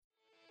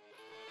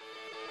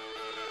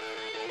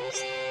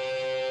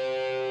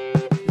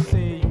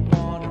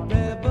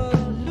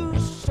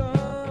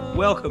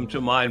Welcome to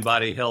Mind,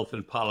 Body, Health,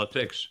 and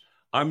Politics.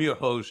 I'm your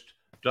host,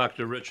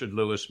 Dr. Richard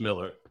Lewis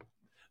Miller.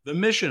 The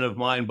mission of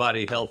Mind,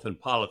 Body, Health, and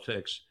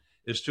Politics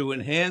is to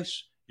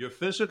enhance your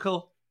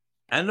physical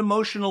and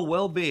emotional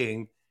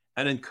well-being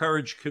and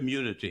encourage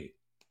community.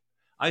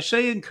 I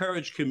say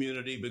encourage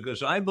community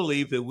because I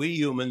believe that we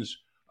humans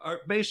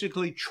are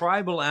basically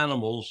tribal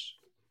animals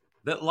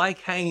that like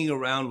hanging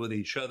around with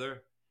each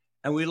other,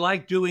 and we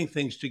like doing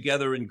things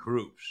together in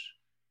groups.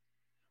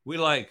 We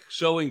like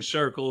sewing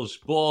circles,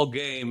 ball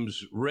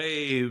games,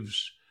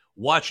 raves,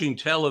 watching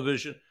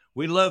television.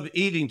 We love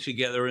eating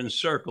together in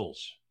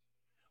circles.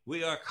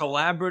 We are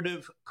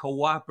collaborative,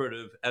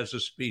 cooperative as a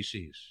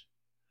species.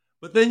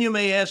 But then you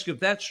may ask, if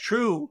that's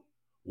true,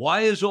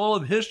 why is all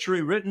of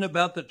history written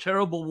about the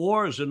terrible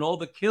wars and all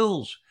the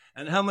kills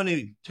and how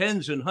many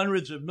tens and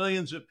hundreds of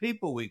millions of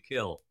people we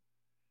kill?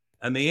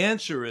 And the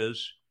answer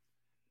is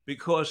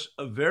because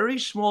a very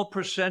small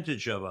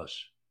percentage of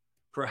us,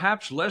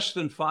 perhaps less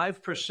than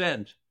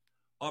 5%,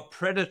 are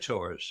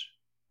predators.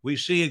 We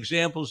see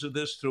examples of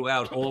this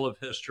throughout all of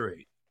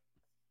history.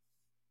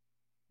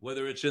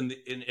 Whether it's in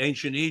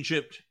ancient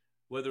Egypt,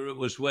 whether it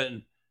was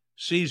when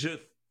Caesar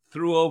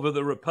threw over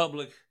the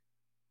Republic,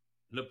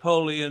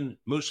 Napoleon,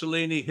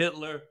 Mussolini,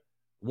 Hitler,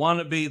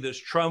 wannabe, this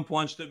Trump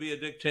wants to be a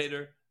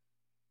dictator.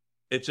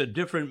 It's a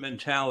different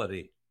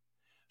mentality.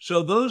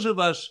 So those of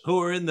us who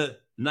are in the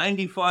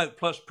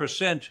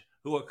 95+%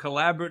 who are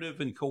collaborative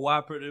and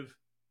cooperative,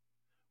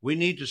 we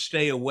need to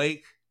stay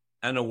awake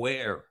and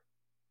aware.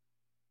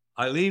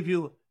 I leave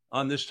you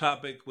on this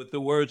topic with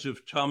the words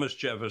of Thomas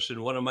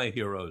Jefferson, one of my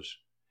heroes.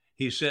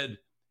 He said,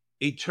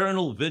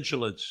 "Eternal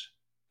vigilance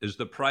is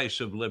the price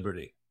of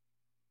liberty."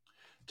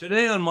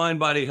 Today on Mind,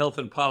 Body, Health,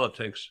 and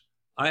Politics,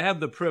 I have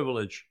the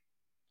privilege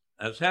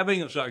as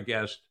having as our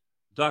guest,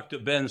 Dr.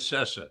 Ben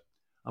Sessa.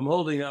 I'm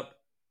holding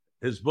up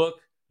his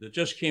book that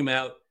just came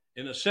out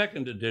in a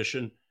second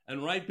edition,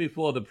 and right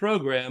before the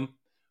program,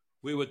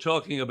 we were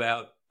talking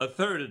about a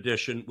third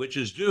edition, which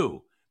is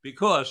due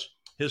because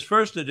his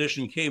first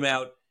edition came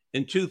out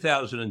in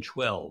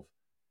 2012.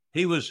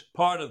 He was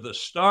part of the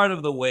start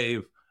of the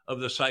wave of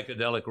the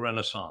psychedelic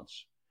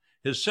renaissance.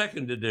 His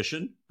second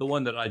edition, the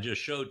one that I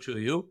just showed to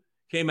you,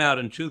 came out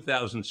in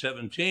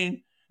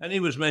 2017, and he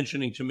was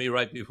mentioning to me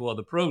right before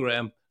the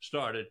program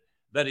started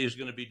that he's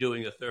going to be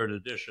doing a third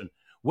edition.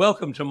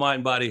 Welcome to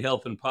Mind, Body,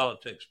 Health, and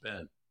Politics,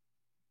 Ben.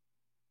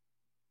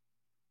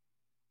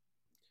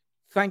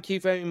 Thank you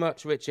very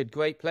much, Richard.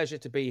 Great pleasure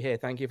to be here.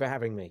 Thank you for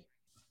having me.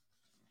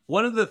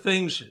 One of the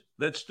things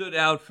that stood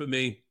out for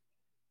me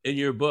in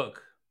your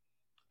book,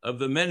 of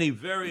the many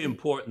very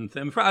important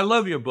things, I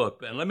love your book,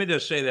 Ben. Let me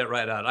just say that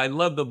right out. I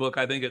love the book.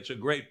 I think it's a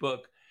great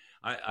book.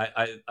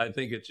 I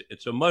think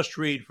it's a must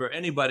read for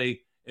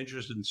anybody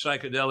interested in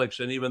psychedelics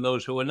and even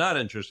those who are not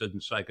interested in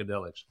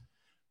psychedelics.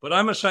 But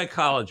I'm a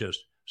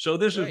psychologist, so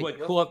this is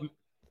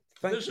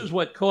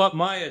what caught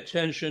my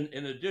attention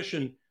in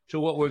addition to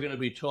what we're going to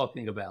be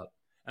talking about.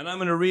 And I'm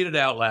going to read it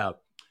out loud.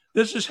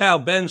 This is how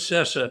Ben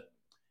Sessa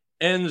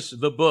ends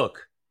the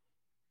book.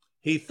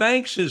 He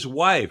thanks his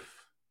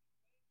wife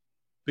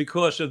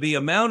because of the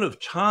amount of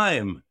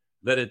time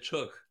that it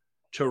took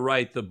to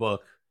write the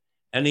book.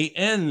 And he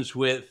ends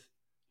with,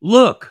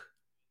 "Look,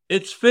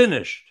 it's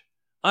finished.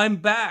 I'm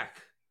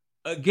back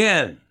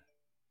again."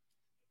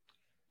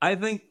 I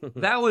think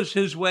that was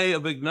his way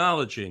of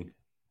acknowledging.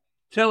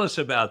 Tell us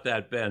about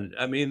that, Ben.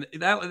 I mean,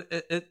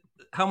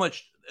 how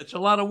much, it's a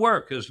lot of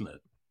work, isn't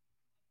it?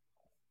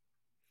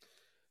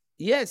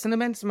 Yeah, it's an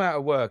immense amount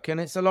of work, and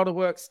it's a lot of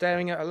work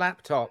staring at a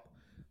laptop.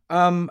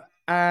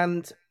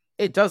 And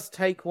it does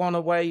take one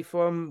away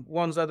from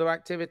one's other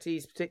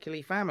activities,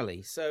 particularly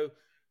family. So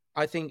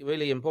I think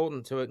really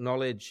important to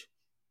acknowledge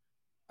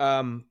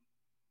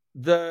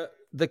the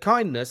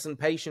kindness and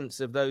patience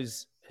of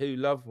those who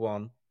love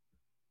one,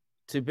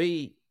 to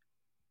be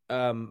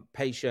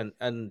patient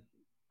and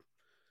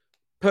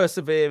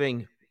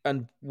persevering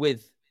and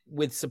with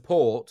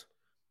support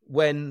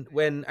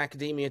when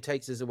academia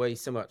takes us away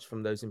so much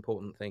from those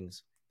important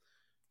things.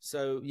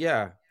 So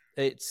yeah,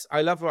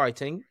 I love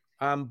writing,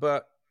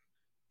 but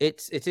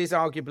it is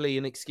arguably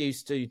an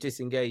excuse to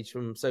disengage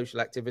from social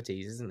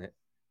activities, isn't it?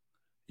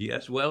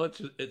 Yes, well,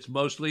 it's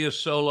mostly a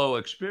solo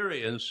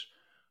experience,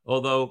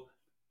 although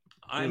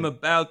I'm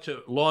about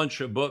to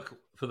launch a book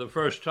for the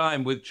first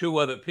time with two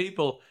other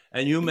people,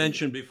 and you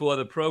mentioned before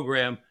the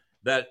program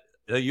that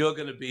you're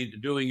going to be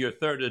doing your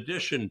third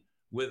edition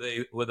with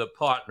a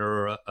partner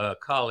or a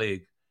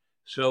colleague.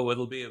 So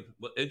it'll be an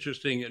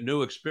interesting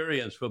new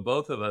experience for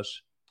both of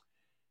us.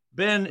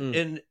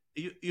 Ben,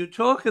 you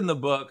talk in the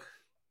book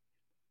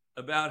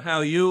about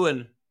how you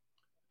and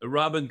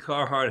Robin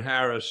Carhart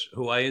Harris,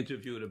 who I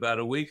interviewed about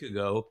a week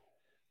ago,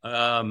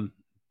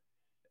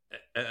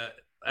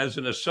 as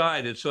an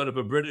aside, it's sort of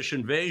a British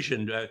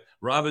invasion.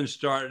 Robin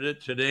started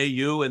it, today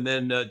you, and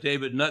then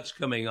David Nutt's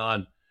coming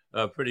on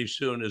pretty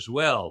soon as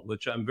well,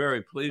 which I'm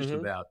very pleased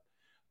about.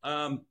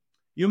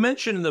 You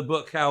mentioned in the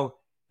book how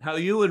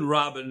you and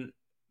Robin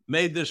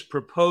made this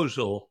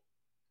proposal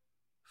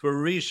for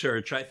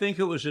research. I think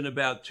it was in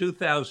about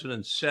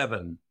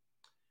 2007,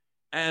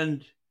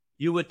 and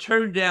you were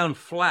turned down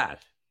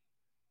flat.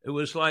 It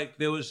was like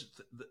there was.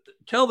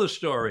 Tell the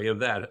story of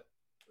that.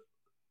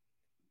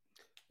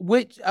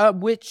 Which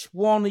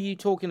one are you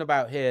talking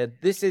about here?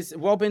 This is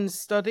Robin's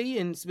study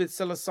with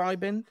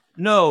psilocybin.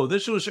 No,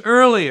 this was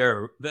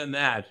earlier than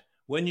that.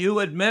 When you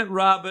had met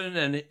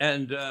Robin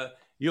and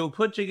you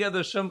put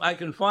together some. I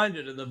can find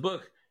it in the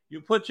book. You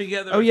put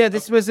together. Oh yeah,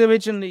 this was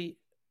originally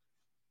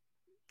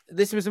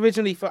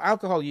for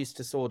alcohol use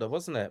disorder,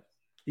 wasn't it?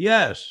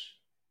 Yes.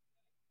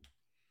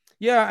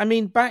 Yeah, I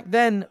mean back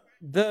then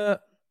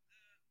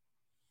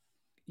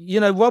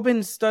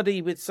Robin's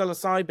study with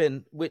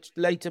psilocybin, which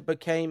later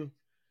became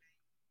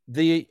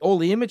all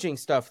the imaging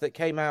stuff that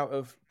came out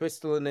of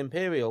Bristol and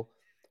Imperial,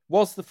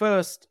 was the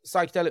first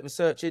psychedelic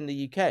research in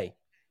the UK,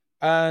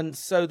 and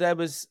so there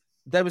was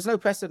no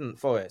precedent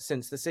for it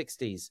since the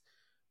 60s,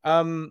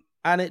 and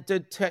it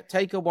did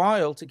take a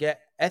while to get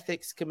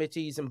ethics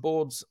committees and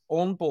boards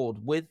on board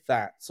with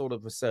that sort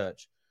of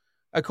research.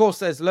 Of course,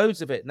 there's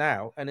loads of it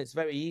now, and it's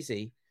very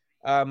easy,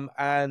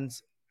 and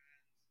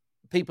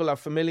people are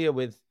familiar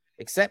with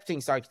accepting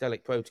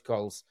psychedelic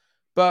protocols.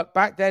 But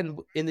back then,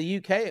 in the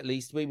UK at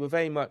least, we were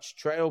very much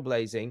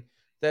trailblazing.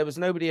 There was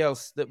nobody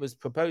else that was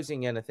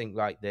proposing anything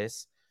like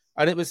this.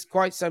 And it was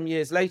quite some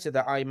years later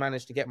that I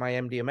managed to get my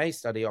MDMA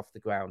study off the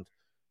ground.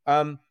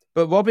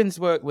 But Robin's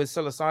work with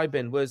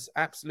psilocybin was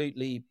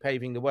absolutely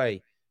paving the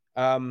way.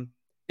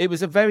 It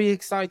was a very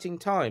exciting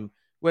time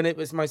when it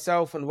was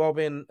myself and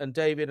Robin and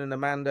David and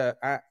Amanda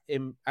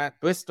at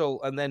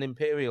Bristol and then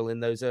Imperial in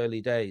those early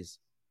days.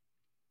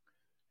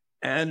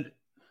 And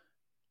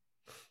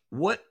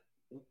what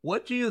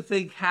do you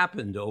think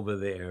happened over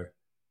there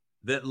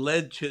that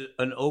led to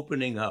an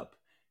opening up?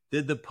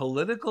 Did the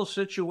political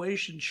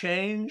situation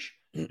change?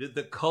 Did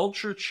the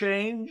culture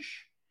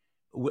change?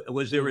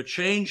 Was there a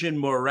change in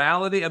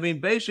morality? I mean,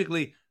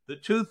 basically, the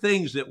two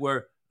things that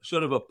were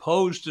sort of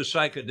opposed to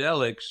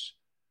psychedelics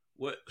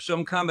were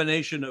some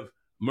combination of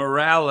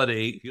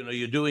morality,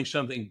 you're doing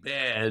something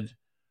bad.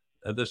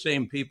 The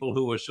same people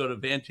who were sort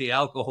of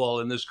anti-alcohol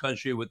in this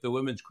country with the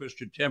Women's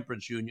Christian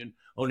Temperance Union,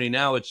 only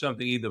now it's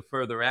something either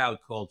further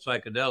out called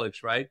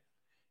psychedelics, right?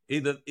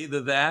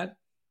 Either that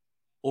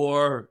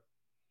or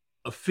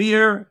a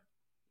fear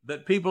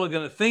that people are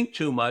going to think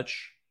too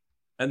much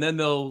and then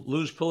they'll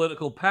lose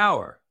political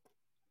power.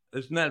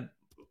 Isn't that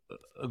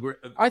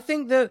I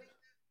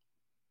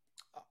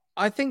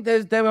think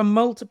there are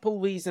multiple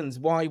reasons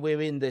why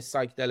we're in this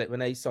psychedelic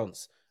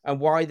renaissance and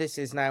why this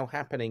is now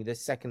happening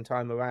this second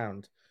time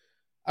around.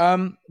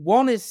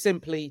 One is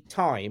simply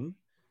time.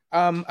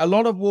 A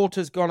lot of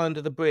water's gone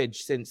under the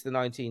bridge since the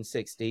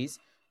 1960s.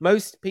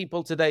 Most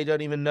people today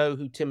don't even know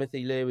who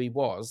Timothy Leary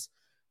was.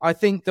 I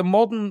think the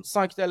modern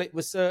psychedelic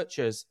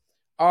researchers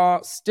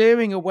are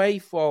steering away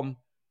from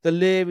the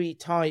Leary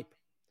type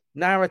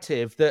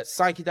narrative that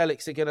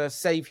psychedelics are going to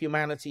save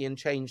humanity and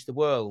change the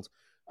world.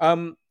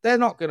 They're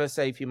not going to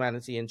save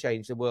humanity and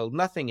change the world.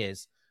 Nothing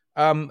is.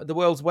 The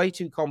world's way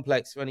too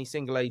complex for any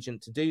single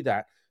agent to do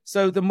that.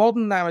 So the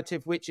modern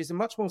narrative, which is a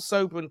much more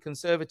sober and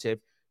conservative,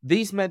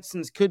 these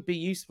medicines could be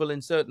useful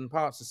in certain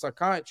parts of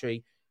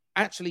psychiatry,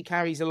 actually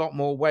carries a lot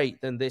more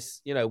weight than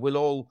this, we'll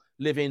all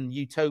live in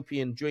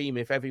utopian dream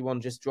if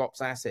everyone just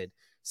drops acid.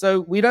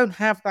 So we don't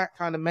have that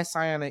kind of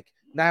messianic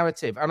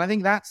narrative. And I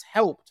think that's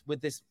helped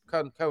with this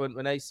current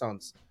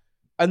renaissance.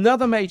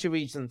 Another major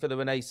reason for the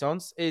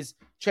renaissance is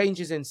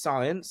changes in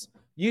science.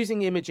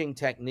 Using imaging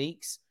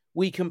techniques,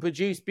 we can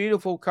produce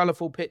beautiful,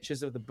 colorful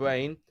pictures of the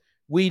brain.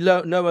 We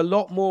know a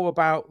lot more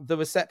about the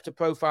receptor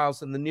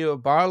profiles and the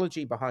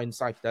neurobiology behind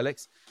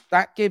psychedelics.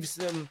 That gives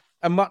them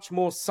a much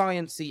more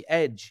sciencey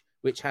edge,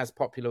 which has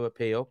popular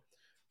appeal.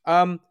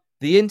 The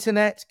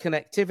internet,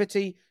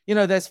 connectivity,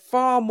 there's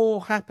far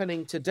more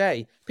happening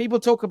today. People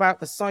talk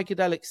about the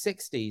psychedelic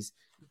 60s.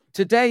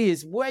 Today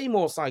is way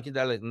more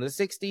psychedelic than the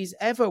 60s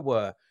ever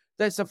were.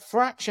 There's a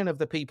fraction of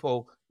the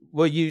people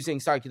were using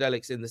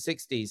psychedelics in the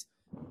 60s.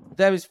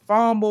 There is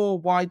far more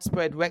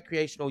widespread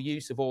recreational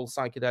use of all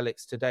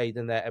psychedelics today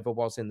than there ever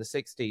was in the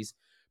 60s,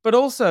 but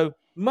also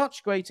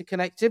much greater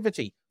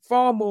connectivity,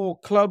 far more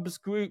clubs,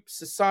 groups,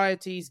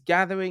 societies,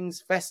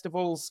 gatherings,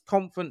 festivals,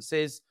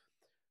 conferences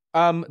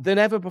than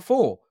ever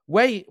before,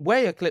 way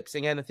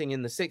eclipsing anything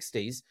in the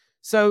 60s.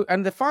 So,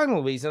 and the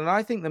final reason, and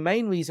I think the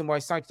main reason why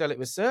psychedelic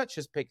research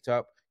has picked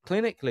up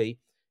clinically,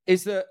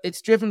 is that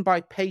it's driven by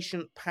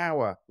patient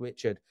power,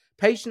 Richard.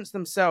 Patients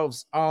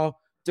themselves are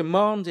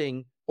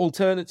demanding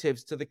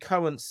alternatives to the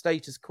current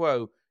status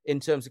quo in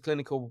terms of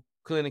clinical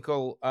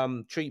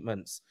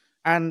treatments,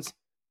 and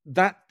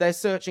that they're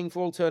searching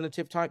for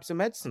alternative types of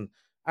medicine,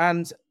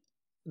 and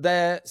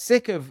they're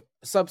sick of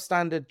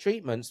substandard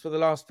treatments for the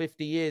last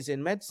 50 years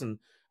in medicine,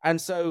 and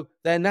so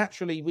they're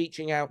naturally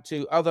reaching out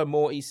to other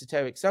more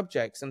esoteric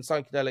subjects, and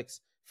psychedelics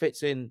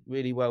fits in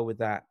really well with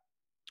that.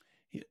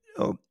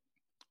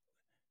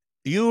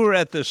 You were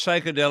at the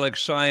Psychedelic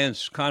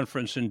Science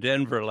Conference in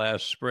Denver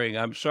last spring.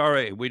 I'm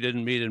sorry we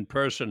didn't meet in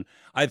person.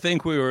 I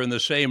think we were in the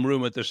same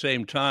room at the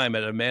same time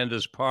at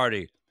Amanda's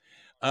party.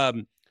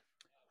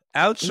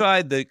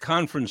 Outside the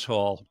conference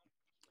hall,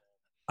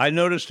 I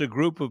noticed a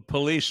group of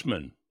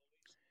policemen,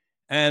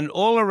 and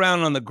all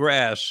around on the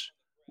grass,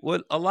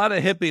 with a lot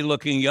of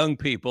hippie-looking young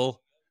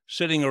people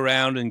sitting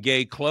around in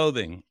gay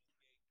clothing.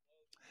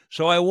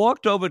 So I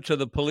walked over to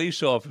the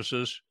police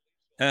officers,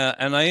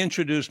 and I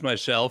introduced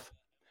myself,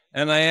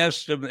 and I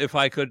asked them if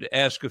I could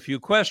ask a few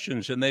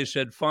questions, and they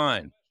said,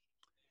 fine.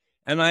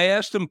 And I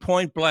asked them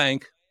point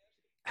blank,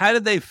 how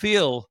did they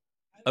feel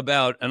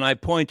about, and I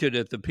pointed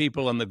at the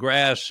people on the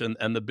grass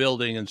and the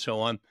building and so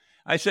on.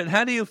 I said,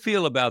 how do you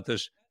feel about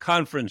this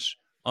conference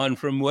on,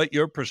 from what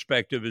your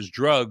perspective is,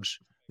 drugs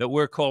that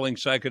we're calling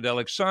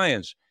psychedelic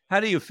science? How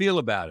do you feel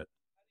about it?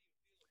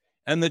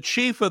 And the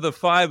chief of the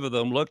five of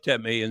them looked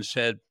at me and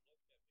said,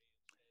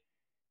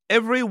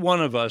 every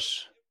one of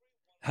us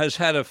has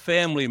had a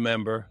family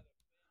member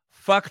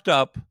fucked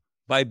up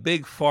by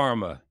big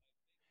pharma.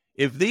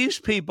 If these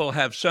people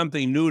have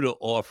something new to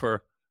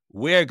offer,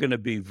 we're going to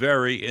be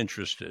very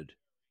interested.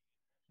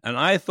 And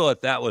I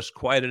thought that was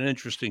quite an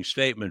interesting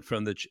statement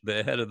from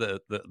the head of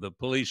the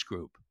police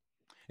group.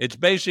 It's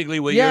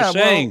basically what you're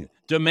saying,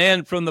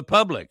 demand from the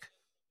public.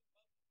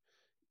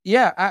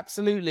 Yeah,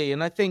 absolutely.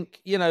 And I think,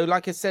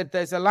 like I said,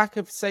 there's a lack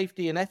of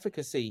safety and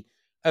efficacy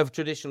of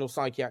traditional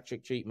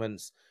psychiatric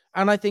treatments.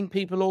 And I think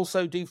people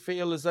also do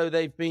feel as though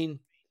they've been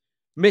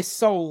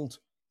missold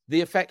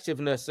the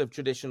effectiveness of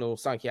traditional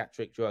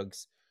psychiatric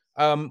drugs,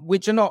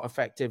 which are not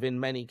effective in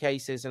many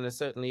cases and are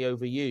certainly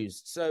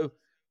overused. So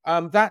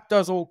that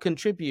does all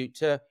contribute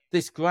to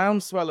this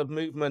groundswell of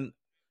movement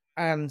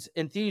and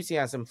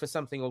enthusiasm for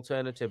something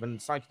alternative, and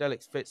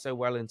psychedelics fit so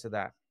well into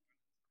that.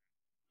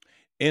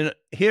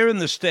 Here in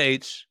the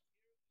States,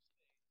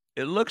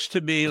 it looks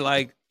to be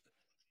like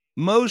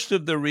most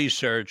of the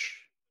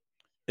research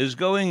is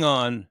going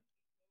on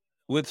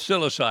with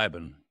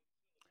psilocybin.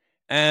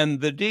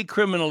 And the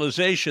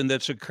decriminalization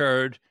that's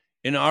occurred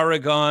in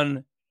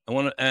Oregon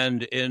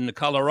and in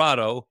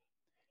Colorado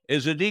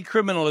is a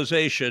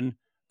decriminalization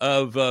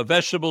of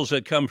vegetables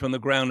that come from the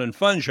ground and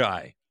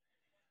fungi.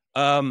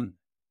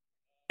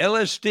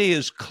 LSD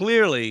is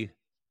clearly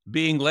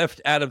being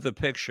left out of the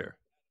picture.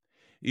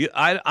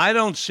 I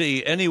don't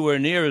see anywhere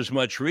near as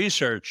much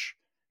research,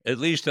 at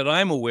least that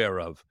I'm aware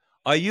of.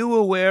 Are you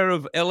aware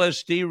of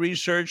LSD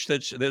research?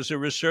 There's a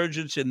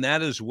resurgence in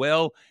that as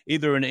well,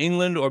 either in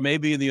England or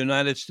maybe in the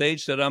United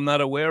States that I'm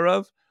not aware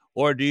of?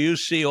 Or do you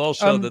see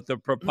also that the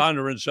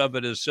preponderance of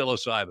it is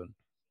psilocybin?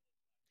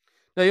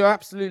 No, you're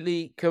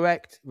absolutely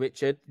correct,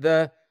 Richard.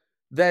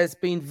 There's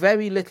been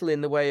very little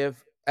in the way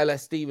of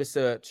LSD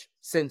research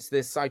since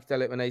this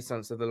psychedelic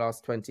renaissance of the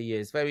last 20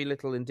 years. Very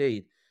little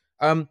indeed.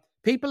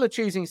 People are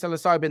choosing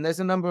psilocybin.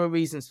 There's a number of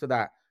reasons for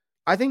that.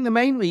 I think the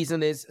main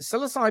reason is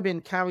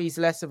psilocybin carries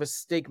less of a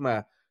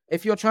stigma.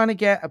 If you're trying to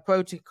get a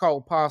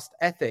protocol past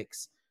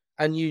ethics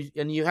and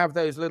you have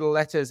those little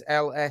letters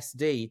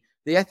LSD,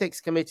 the ethics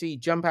committee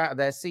jump out of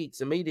their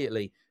seats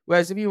immediately.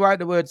 Whereas if you write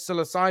the word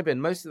psilocybin,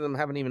 most of them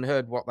haven't even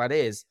heard what that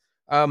is.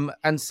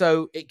 And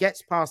so it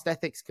gets past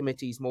ethics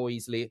committees more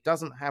easily. It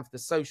doesn't have the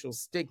social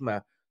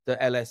stigma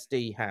that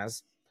LSD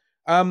has.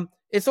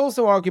 It's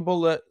also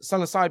arguable that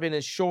psilocybin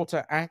is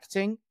shorter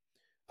acting.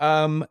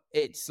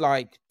 It's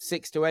like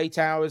 6 to 8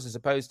 hours as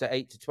opposed to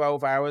 8 to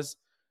 12 hours.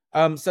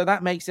 So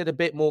that makes it a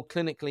bit more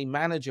clinically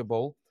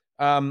manageable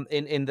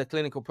in the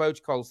clinical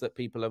protocols that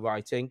people are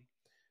writing.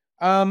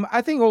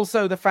 I think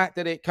also the fact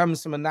that it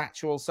comes from a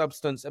natural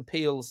substance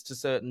appeals to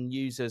certain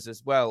users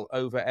as well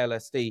over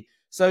LSD.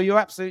 So you're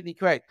absolutely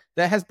correct.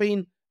 There has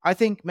been, I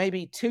think,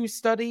 maybe 2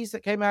 studies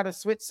that came out of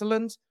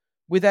Switzerland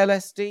with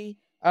LSD.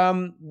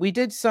 We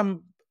did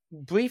some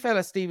brief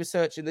LSD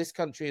research in this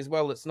country as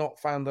well that's not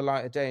found the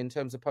light of day in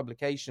terms of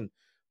publication.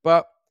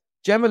 But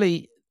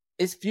generally,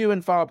 it's few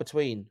and far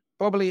between.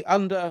 Probably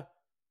under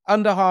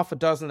half a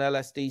dozen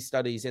LSD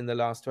studies in the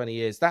last 20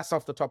 years. That's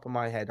off the top of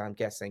my head, I'm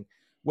guessing.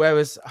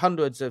 Whereas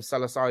hundreds of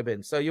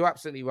psilocybin. So you're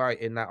absolutely right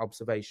in that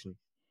observation.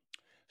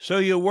 So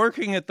you're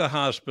working at the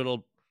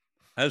hospital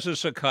as a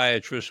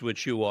psychiatrist,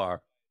 which you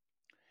are,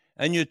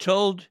 and you're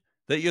told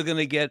that you're going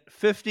to get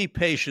 50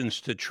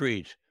 patients to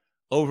treat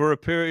over a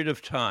period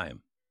of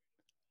time.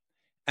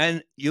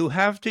 And you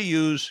have to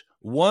use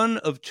one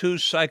of 2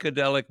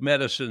 psychedelic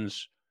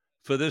medicines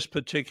for this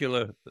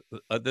particular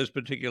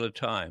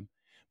time.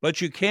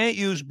 But you can't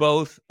use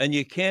both, and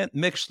you can't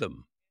mix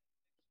them.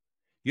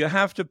 You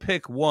have to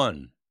pick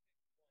one.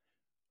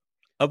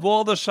 Of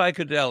all the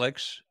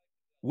psychedelics,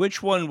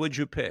 which one would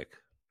you pick?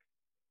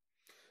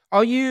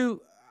 I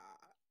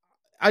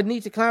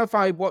need to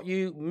clarify what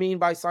you mean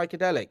by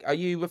psychedelic. Are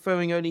you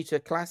referring only to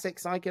classic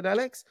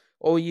psychedelics,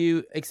 or are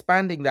you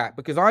expanding that?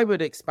 Because I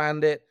would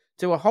expand it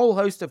to a whole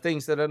host of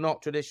things that are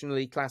not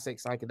traditionally classic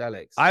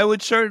psychedelics. I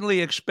would certainly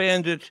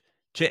expand it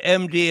to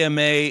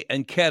MDMA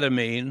and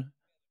ketamine.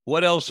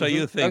 What else are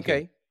you thinking?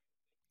 Okay.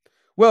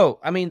 Well,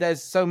 I mean,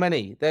 there's so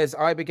many. There's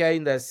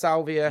ibogaine, there's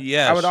salvia.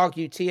 Yes. I would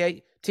argue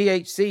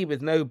THC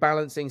with no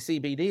balancing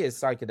CBD is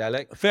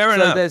psychedelic. Fair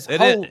enough.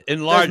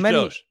 In large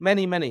dose.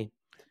 Many.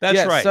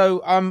 That's right.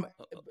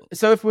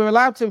 So if we're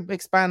allowed to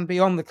expand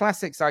beyond the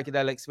classic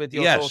psychedelics with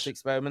your thought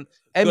experiment,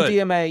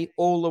 MDMA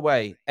all the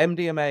way.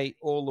 MDMA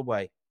all the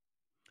way.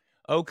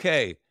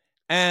 Okay.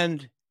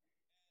 And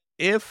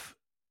if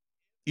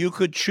you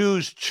could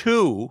choose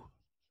two,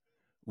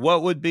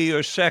 what would be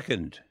your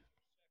second?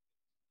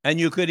 And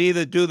you could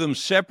either do them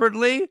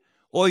separately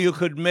or you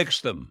could mix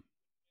them.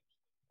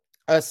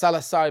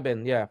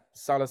 Psilocybin, yeah.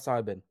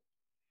 Psilocybin.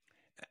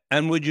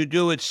 And would you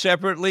do it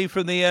separately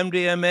from the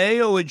MDMA,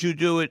 or would you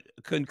do it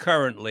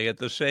concurrently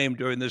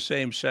during the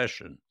same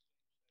session?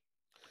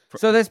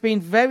 So there's been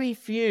very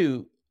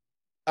few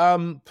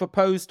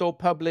proposed or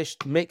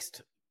published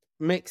mixed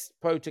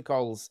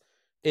protocols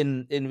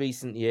in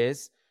recent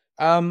years.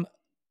 The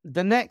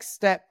next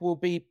step will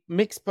be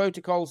mixed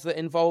protocols that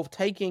involve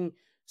taking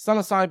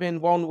psilocybin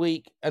 1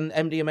 week and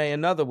MDMA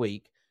another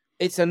week.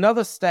 It's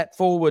another step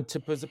forward to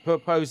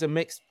propose a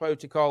mixed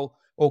protocol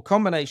or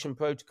combination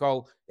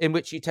protocol in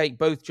which you take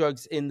both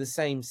drugs in the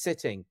same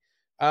sitting.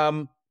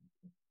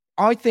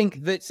 I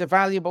think that's a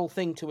valuable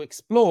thing to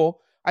explore.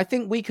 I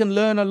think we can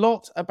learn a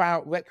lot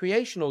about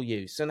recreational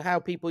use and how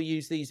people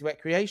use these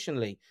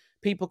recreationally.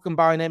 People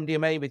combine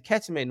MDMA with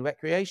ketamine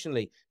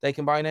recreationally. They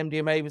combine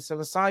MDMA with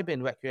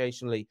psilocybin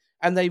recreationally,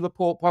 and they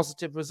report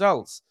positive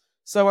results.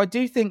 So I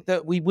do think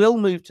that we will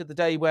move to the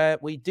day where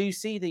we do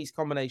see these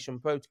combination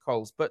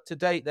protocols, but to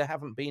date, there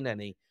haven't been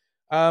any.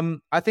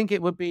 I think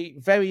it would be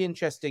very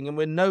interesting, and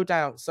with no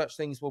doubt such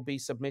things will be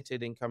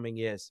submitted in coming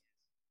years.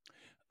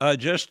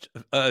 Just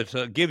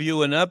to give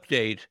you an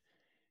update,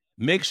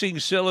 mixing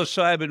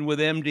psilocybin with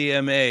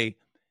MDMA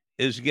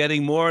is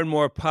getting more and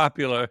more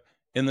popular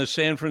in the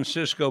San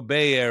Francisco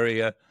Bay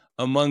Area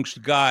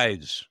amongst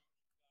guides.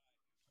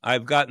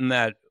 I've gotten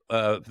that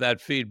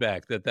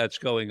feedback that's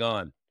going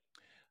on.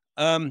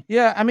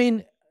 Yeah, I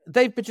mean,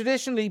 they've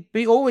traditionally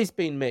always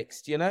been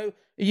mixed, you know?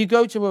 You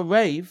go to a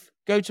rave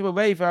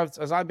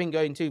as I've been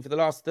going to for the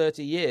last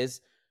 30 years,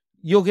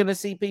 you're going to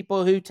see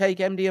people who take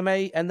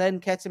MDMA and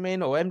then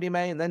ketamine, or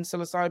MDMA and then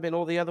psilocybin,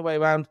 or the other way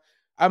around.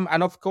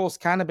 And of course,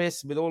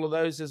 cannabis with all of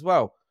those as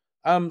well.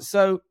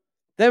 So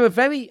there are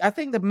I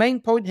think the main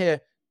point here,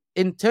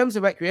 in terms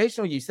of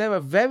recreational use, there are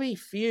very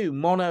few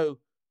mono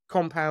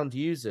compound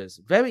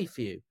users, very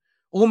few.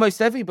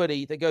 Almost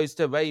everybody that goes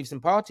to raves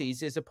and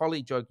parties is a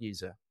polydrug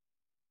user.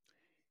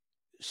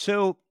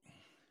 So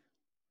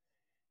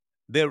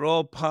they're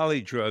all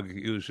polydrug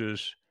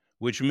users,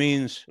 which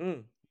means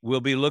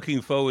we'll be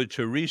looking forward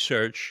to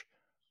research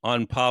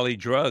on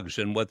polydrugs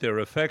and what their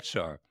effects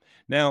are.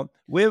 Now,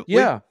 we've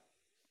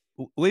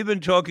been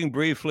talking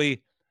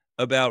briefly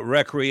about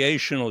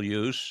recreational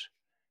use,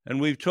 and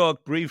we've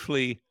talked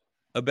briefly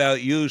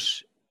about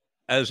use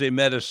as a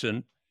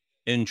medicine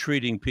in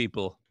treating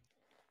people,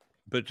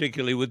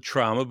 particularly with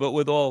trauma, but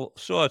with all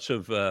sorts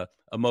of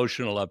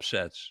emotional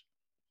upsets.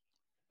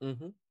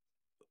 Mm-hmm.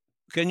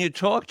 Can you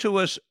talk to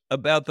us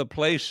about the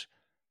place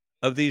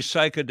of these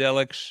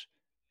psychedelics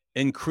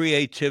in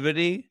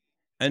creativity?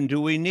 And do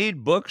we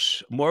need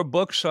more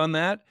books on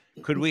that?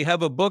 Could we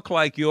have a book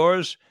like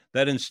yours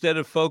that, instead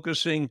of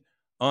focusing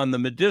on the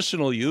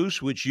medicinal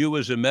use, which you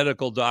as a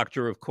medical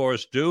doctor, of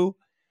course, do,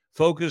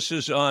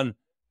 focuses on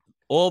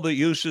all the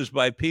uses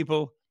by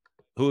people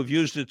who have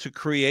used it to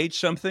create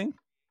something?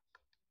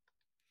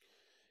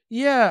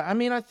 Yeah, I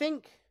mean, I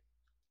think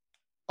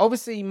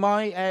obviously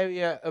my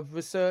area of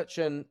research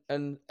and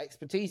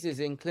expertise is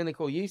in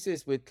clinical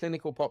uses with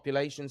clinical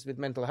populations with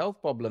mental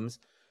health problems,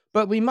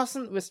 but we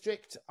mustn't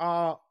restrict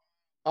our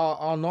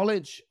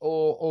knowledge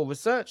or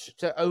research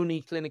to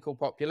only clinical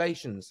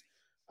populations.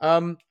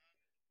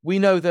 We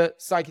know that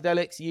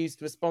psychedelics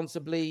used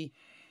responsibly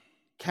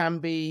can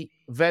be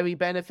very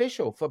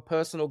beneficial for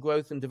personal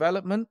growth and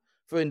development,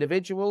 for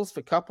individuals,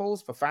 for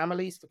couples, for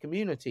families, for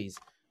communities.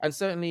 And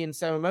certainly in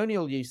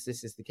ceremonial use,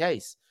 this is the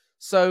case.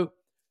 So,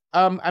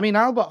 I mean,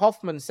 Albert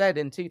Hofmann said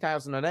in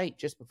 2008,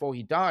 just before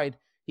he died,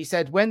 he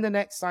said, when the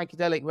next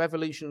psychedelic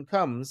revolution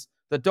comes,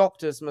 the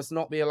doctors must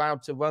not be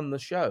allowed to run the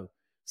show.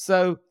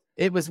 So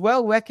it was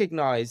well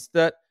recognized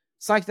that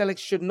psychedelics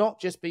should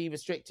not just be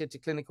restricted to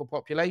clinical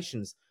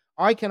populations.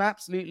 I can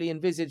absolutely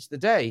envisage the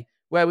day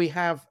where we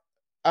have,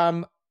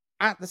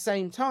 at the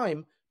same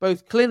time,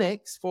 both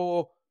clinics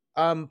for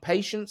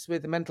patients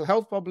with mental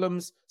health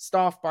problems,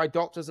 staffed by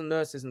doctors and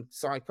nurses and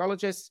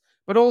psychologists,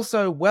 but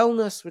also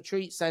wellness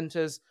retreat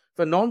centers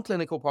for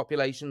non-clinical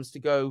populations to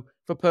go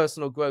for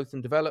personal growth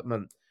and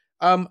development.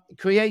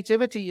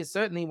 Creativity is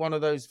certainly one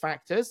of those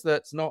factors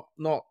that's not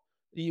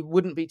you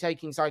wouldn't be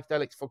taking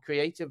psychedelics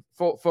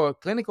for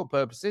clinical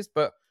purposes,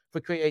 but for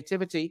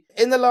creativity.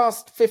 In the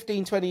last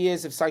 15, 20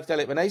 years of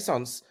psychedelic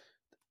renaissance,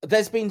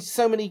 there's been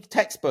so many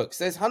textbooks.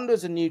 There's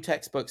hundreds of new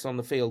textbooks on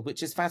the field,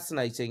 which is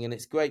fascinating and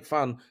it's great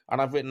fun.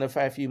 And I've written a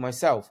fair few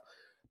myself.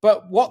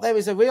 But what there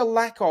is a real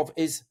lack of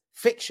is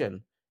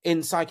fiction in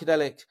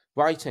psychedelic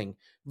writing.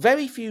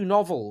 Very few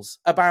novels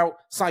about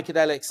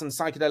psychedelics and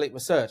psychedelic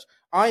research.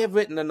 I have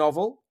written a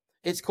novel.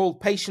 It's called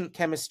Patient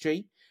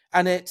Chemistry,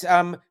 and it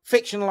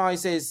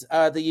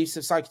fictionalizes the use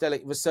of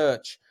psychedelic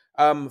research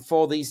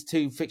for these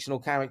two fictional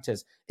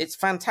characters. It's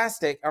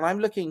fantastic, and I'm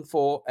looking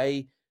for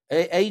a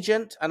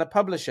agent and a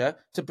publisher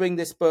to bring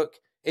this book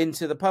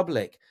into the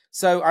public.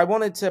 So I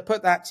wanted to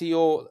put that to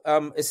your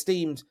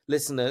esteemed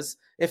listeners.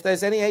 If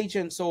there's any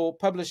agents or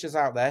publishers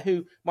out there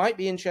who might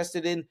be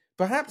interested in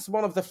perhaps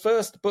one of the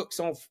first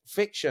books of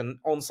fiction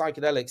on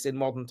psychedelics in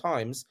modern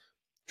times,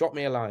 drop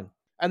me a line.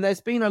 And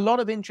there's been a lot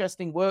of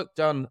interesting work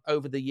done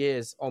over the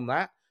years on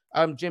that.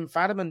 Jim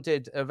Fadiman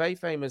did a very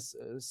famous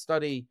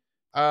study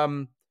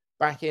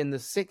back in the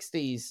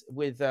 60s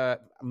with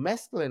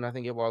mescaline, I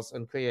think it was,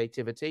 and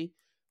creativity.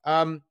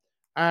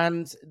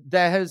 And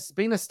there has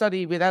been a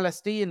study with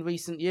LSD in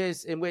recent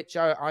years in which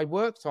I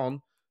worked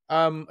on,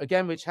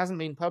 again, which hasn't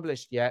been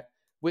published yet,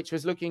 which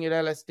was looking at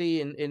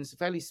LSD in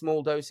fairly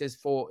small doses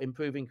for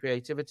improving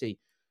creativity.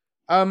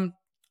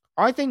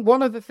 I think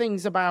one of the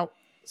things about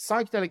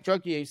psychedelic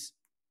drug use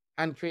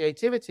and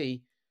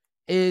creativity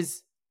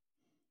is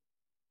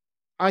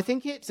I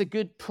think it's a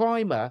good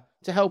primer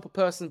to help a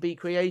person be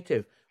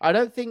creative. I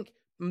don't think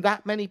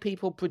that many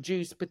people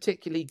produce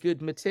particularly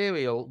good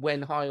material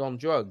when high on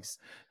drugs.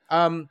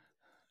 So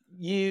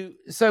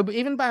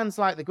even bands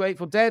like the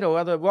Grateful Dead or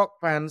other rock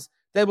bands,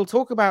 they will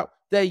talk about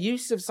their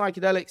use of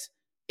psychedelics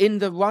in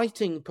the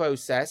writing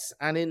process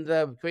and in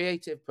the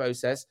creative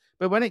process.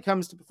 But when it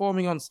comes to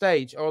performing on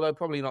stage, although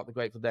probably not the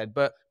Grateful Dead,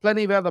 but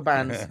plenty of other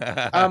bands,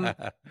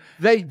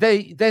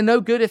 they're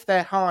no good if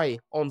they're high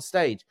on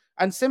stage.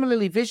 And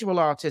similarly, visual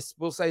artists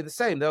will say the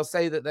same. They'll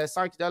say that their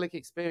psychedelic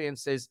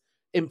experiences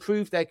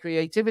improve their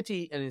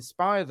creativity and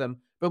inspire them.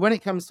 But when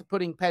it comes to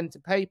putting pen to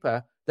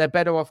paper, they're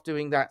better off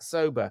doing that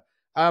sober.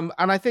 And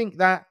I think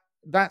that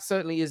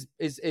certainly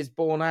is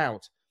borne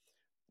out.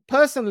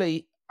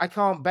 Personally, I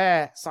can't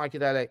bear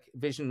psychedelic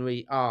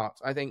visionary art.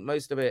 I think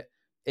most of it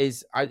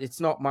it's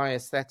not my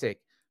aesthetic.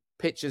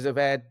 Pictures of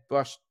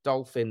airbrushed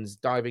dolphins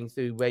diving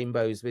through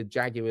rainbows with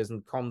jaguars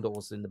and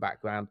condors in the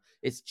background.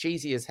 It's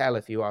cheesy as hell,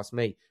 if you ask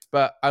me.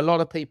 But a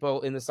lot of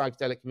people in the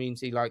psychedelic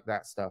community like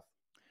that stuff.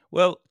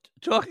 Well,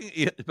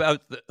 talking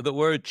about the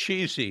word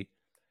cheesy,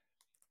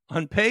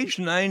 on page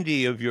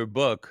 90 of your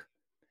book,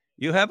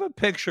 you have a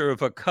picture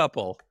of a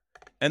couple,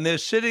 and they're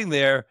sitting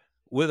there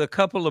with a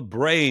couple of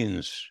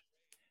brains.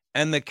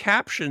 And the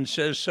caption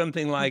says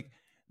something like,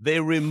 they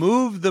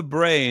remove the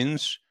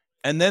brains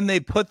and then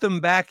they put them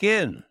back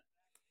in.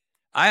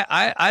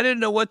 I didn't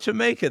know what to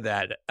make of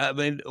that. I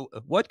mean,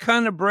 what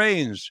kind of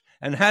brains?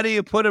 And how do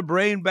you put a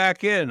brain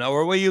back in?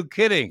 Or were you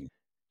kidding?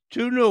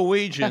 Two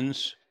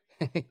Norwegians.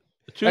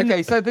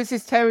 Okay, so this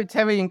is Terry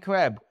and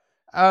Kreb.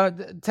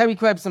 Terry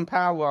Krebs and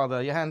Powell,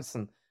 rather,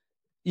 Johansson.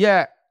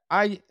 Yeah,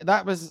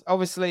 that was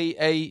obviously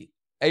a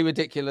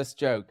ridiculous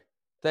joke.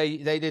 They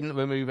didn't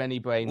remove any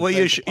brains. Well,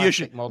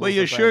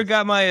 you sure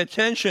got my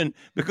attention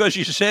because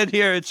you said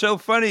here, it's so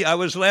funny. I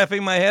was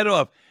laughing my head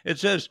off. It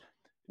says,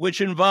 which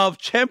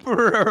involved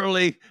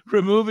temporarily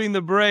removing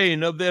the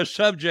brain of their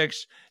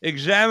subjects,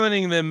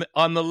 examining them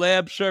on the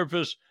lab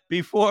surface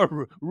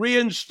before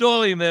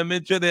reinstalling them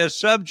into their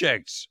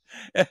subjects,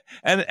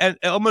 and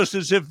almost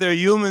as if they're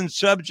human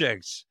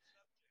subjects.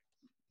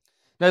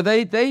 No,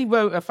 they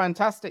wrote a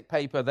fantastic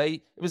paper.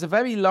 It was a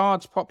very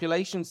large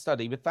population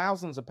study with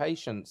thousands of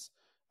patients,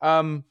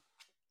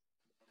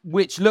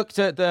 which looked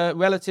at the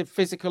relative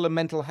physical and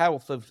mental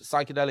health of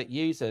psychedelic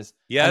users,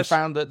 and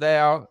found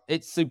that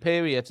it's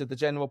superior to the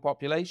general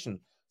population,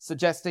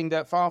 suggesting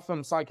that far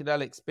from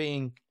psychedelics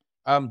being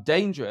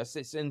dangerous,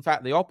 it's in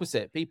fact the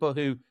opposite. People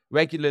who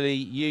regularly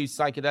use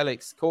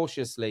psychedelics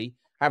cautiously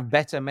have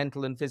better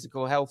mental and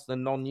physical health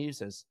than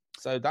non-users.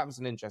 So that was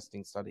an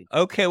interesting study.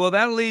 Okay, well,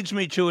 that leads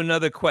me to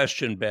another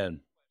question, Ben.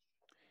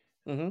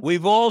 Mm-hmm.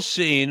 We've all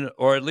seen,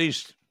 or at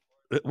least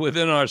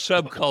within our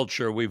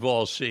subculture, we've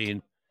all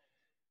seen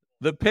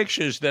the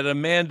pictures that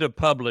Amanda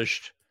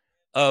published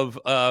of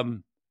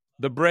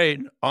the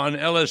brain on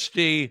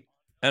LSD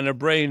and a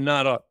brain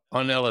not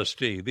on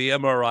LSD, the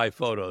MRI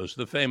photos,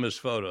 the famous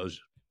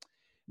photos.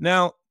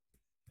 Now,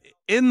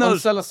 in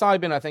those... On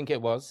psilocybin, I think it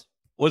was.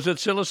 Was it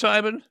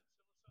psilocybin?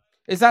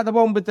 Is that the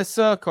one with the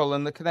circle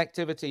and the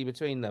connectivity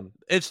between them?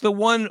 It's the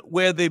one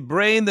where the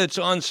brain that's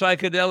on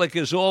psychedelic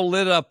is all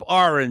lit up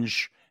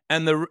orange,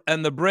 and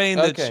the brain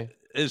that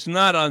is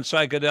not on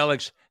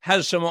psychedelics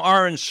has some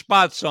orange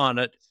spots on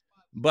it,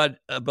 but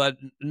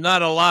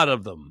not a lot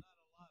of them.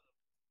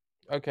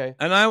 Okay.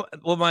 And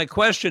my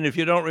question, if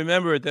you don't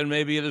remember it, then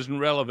maybe it isn't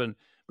relevant,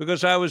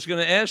 because I was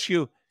going to ask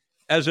you,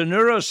 as a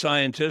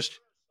neuroscientist,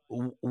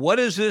 what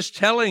is this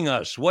telling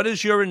us? What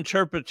is your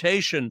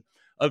interpretation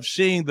of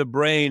seeing the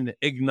brain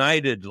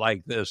ignited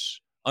like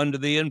this under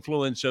the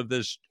influence of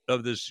this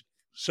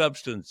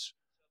substance?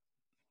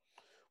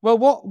 Well,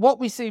 what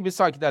we see with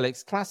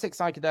psychedelics, classic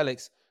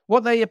psychedelics,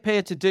 what they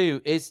appear to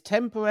do is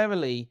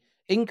temporarily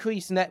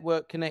increase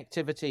network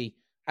connectivity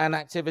and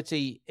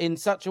activity in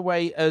such a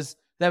way as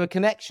there are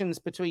connections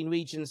between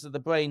regions of the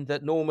brain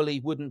that normally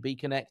wouldn't be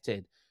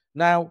connected.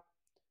 Now,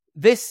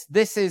 this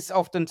is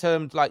often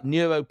termed like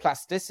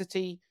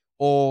neuroplasticity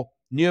or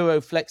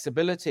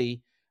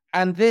neuroflexibility,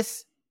 and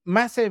this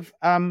massive,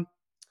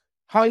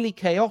 highly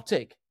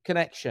chaotic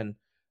connection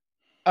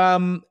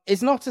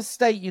is not a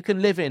state you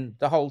can live in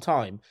the whole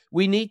time.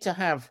 We need to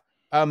have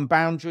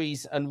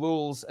boundaries and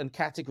rules and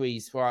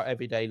categories for our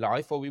everyday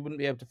life, or we wouldn't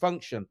be able to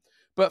function.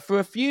 But for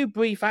a few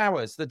brief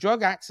hours, the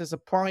drug acts as a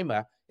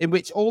primer in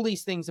which all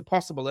these things are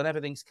possible and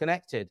everything's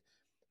connected.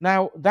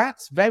 Now,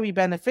 that's very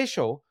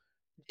beneficial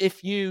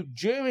if you,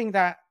 during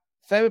that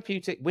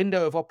therapeutic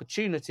window of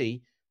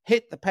opportunity,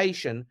 hit the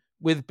patient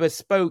with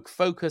bespoke,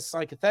 focused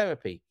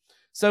psychotherapy.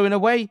 So in a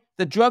way,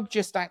 the drug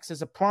just acts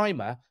as a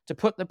primer to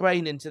put the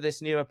brain into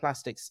this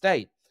neuroplastic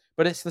state.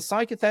 But it's the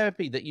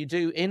psychotherapy that you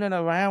do in and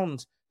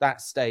around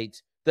that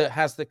state that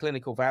has the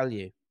clinical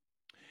value.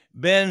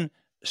 Ben,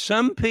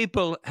 some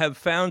people have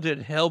found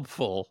it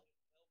helpful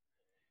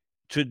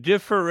to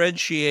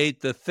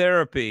differentiate the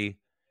therapy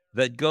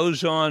that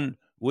goes on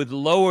with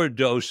lower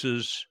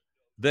doses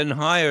than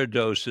higher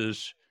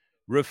doses,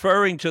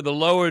 referring to the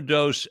lower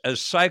dose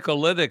as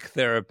psycholytic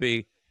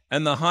therapy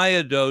and the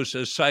higher dose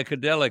as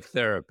psychedelic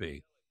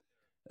therapy.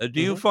 Do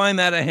you find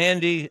that a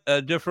handy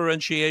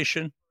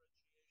differentiation?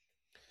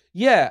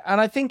 Yeah, and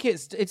I think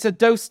it's a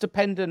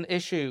dose-dependent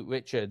issue,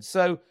 Richard.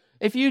 So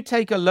if you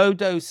take a low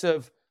dose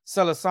of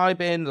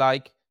psilocybin,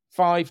 like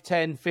 5,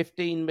 10,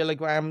 15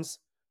 milligrams,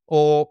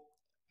 or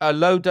a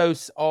low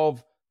dose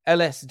of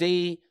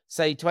LSD,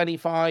 say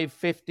 25,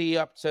 50,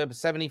 up to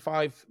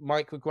 75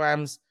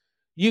 micrograms,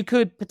 you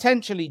could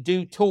potentially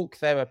do talk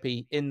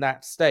therapy in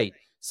that state.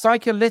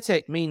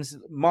 Psycholytic means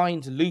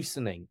mind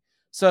loosening.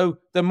 So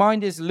the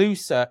mind is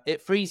looser,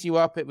 it frees you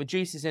up, it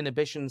reduces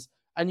inhibitions,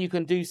 and you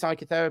can do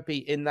psychotherapy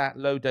in that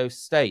low dose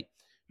state.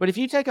 But if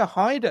you take a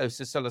high dose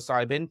of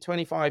psilocybin,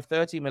 25,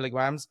 30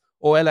 milligrams,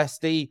 or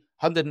LSD,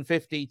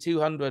 150,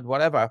 200,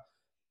 whatever,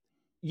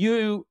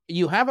 you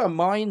have a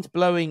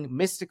mind-blowing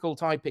mystical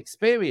type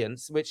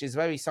experience, which is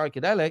very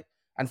psychedelic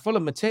and full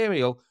of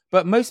material,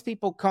 but most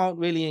people can't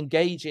really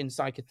engage in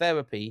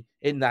psychotherapy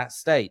in that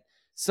state.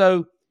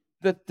 So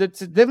the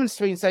difference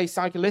between, say,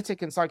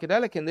 psycholytic and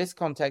psychedelic in this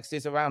context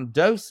is around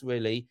dose,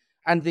 really,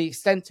 and the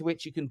extent to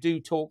which you can do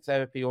talk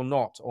therapy or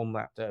not on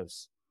that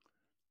dose.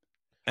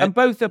 And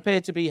both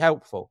appear to be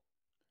helpful.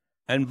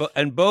 And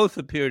both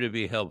appear to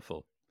be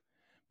helpful.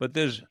 But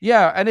there's...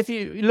 Yeah, and if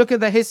you look at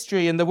the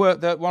history and the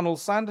work that Ronald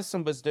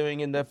Sanderson was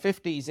doing in the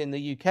 50s in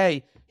the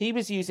UK, he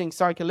was using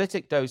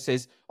psycholytic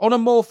doses on a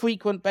more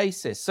frequent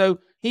basis. So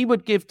he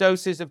would give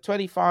doses of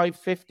 25,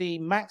 50,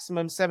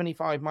 maximum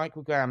 75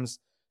 micrograms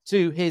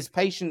to his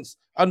patients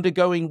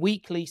undergoing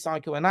weekly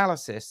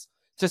psychoanalysis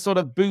to sort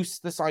of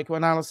boost the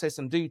psychoanalysis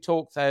and do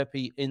talk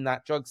therapy in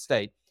that drug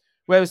state.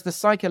 Whereas the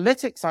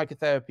psycholytic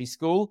psychotherapy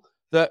school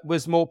that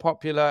was more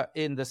popular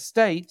in the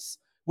States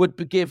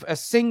would give a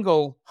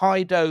single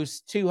high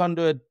dose,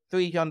 200,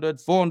 300,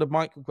 400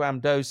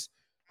 microgram dose,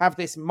 have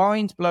this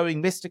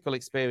mind-blowing mystical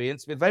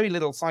experience with very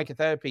little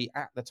psychotherapy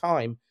at the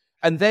time,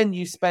 and then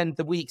you spend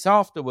the weeks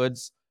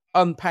afterwards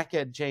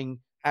unpackaging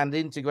and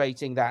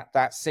integrating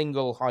that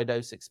single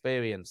high-dose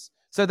experience.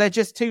 So they're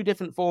just two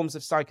different forms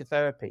of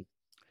psychotherapy.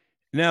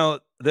 Now,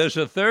 there's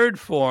a third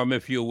form,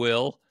 if you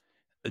will.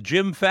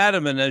 Jim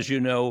Fadiman, as you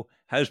know,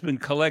 has been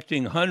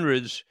collecting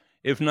hundreds,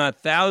 if not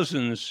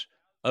thousands,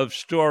 of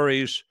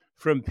stories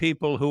from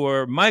people who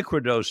are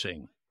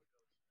microdosing.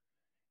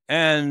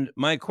 And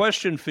my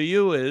question for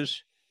you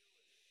is,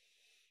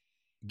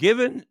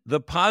 given the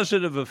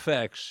positive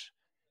effects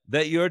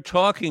that you're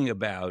talking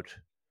about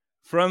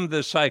from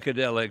the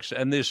psychedelics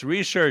and this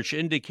research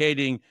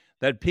indicating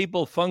that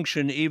people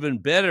function even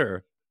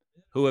better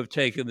who have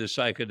taken the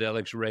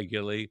psychedelics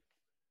regularly,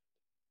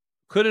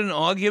 could an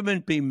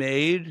argument be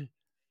made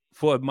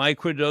for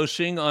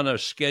microdosing on a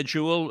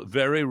schedule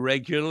very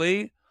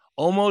regularly,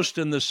 almost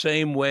in the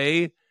same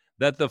way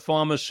that the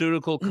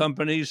pharmaceutical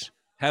companies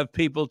have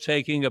people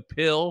taking a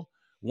pill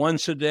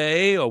once a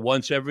day or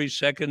once every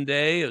second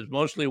day? It's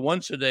mostly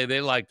once a day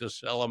they like to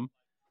sell them.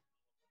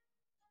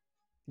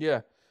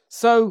 Yeah.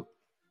 So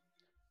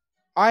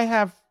I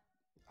have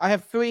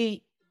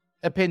three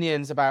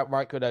opinions about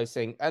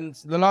microdosing, and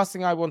the last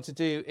thing I want to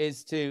do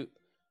is to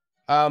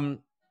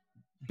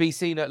be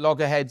seen at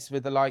loggerheads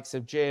with the likes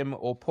of Jim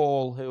or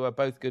Paul, who are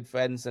both good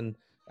friends and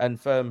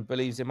firm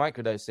believes in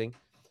microdosing.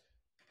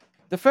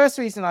 The first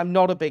reason I'm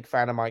not a big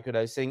fan of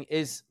microdosing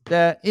is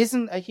there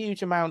isn't a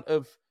huge amount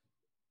of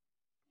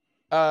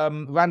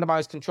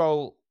randomized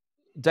control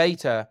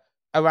data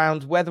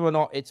around whether or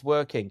not it's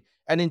working.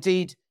 And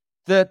indeed,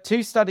 the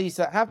two studies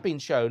that have been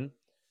shown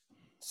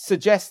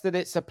suggest that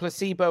it's a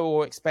placebo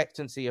or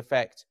expectancy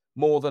effect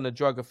more than a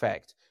drug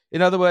effect.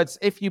 In other words,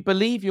 if you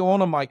believe you're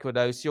on a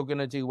microdose, you're going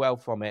to do well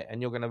from it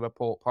and you're going to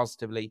report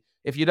positively.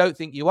 If you don't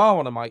think you are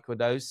on a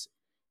microdose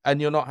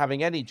and you're not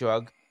having any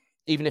drug,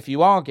 even if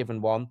you are given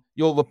one,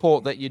 you'll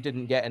report that you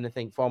didn't get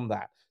anything from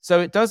that. So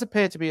it does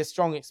appear to be a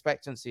strong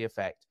expectancy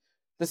effect.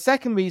 The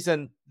second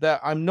reason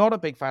that I'm not a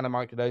big fan of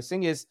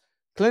microdosing is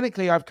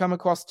clinically I've come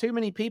across too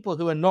many people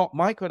who are not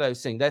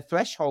microdosing. They're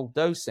threshold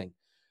dosing.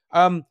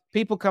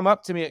 People come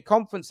up to me at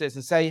conferences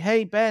and say,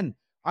 "Hey, Ben,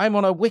 I'm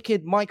on a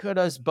wicked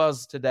microdose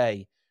buzz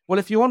today." Well,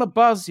 if you're on a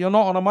buzz, you're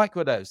not on a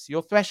microdose.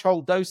 You're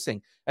threshold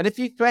dosing. And if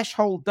you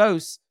threshold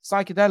dose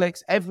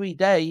psychedelics every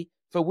day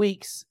for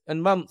weeks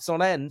and months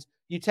on end,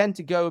 you tend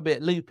to go a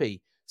bit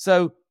loopy.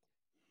 So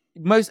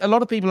a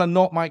lot of people are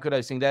not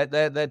microdosing.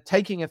 They're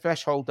taking a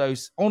threshold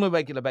dose on a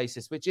regular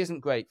basis, which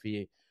isn't great for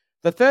you.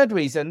 The third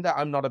reason that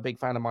I'm not a big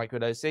fan of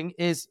microdosing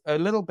is a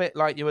little bit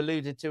like you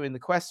alluded to in the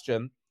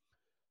question.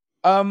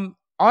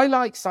 I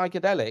like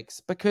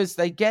psychedelics because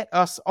they get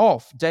us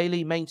off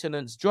daily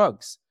maintenance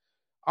drugs.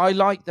 I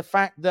like the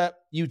fact that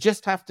you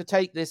just have to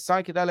take this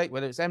psychedelic,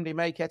 whether it's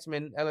MDMA,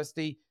 ketamine,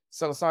 LSD,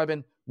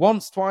 psilocybin,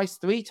 once, twice,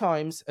 3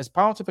 times as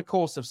part of a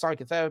course of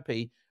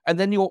psychotherapy, and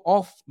then you're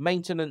off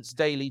maintenance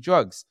daily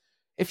drugs.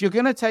 If you're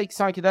going to take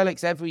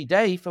psychedelics every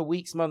day for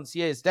weeks, months,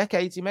 years,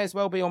 decades, you may as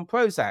well be on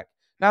Prozac.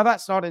 Now,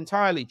 that's not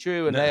entirely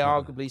true, and they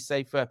are arguably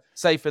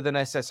safer than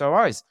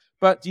SSRIs.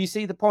 But do you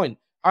see the point?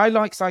 I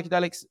like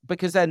psychedelics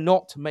because they're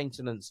not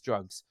maintenance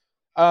drugs.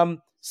 But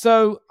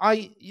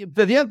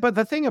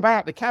the thing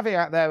about the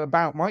caveat there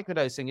about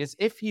microdosing is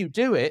if you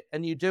do it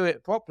and you do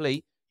it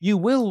properly, you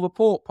will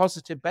report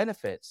positive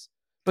benefits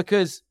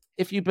because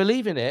if you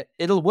believe in it,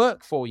 it'll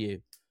work for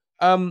you.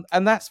 And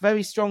that's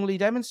very strongly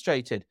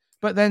demonstrated.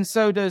 But then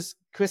so does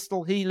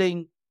crystal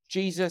healing,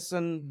 Jesus,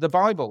 and the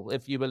Bible,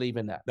 if you believe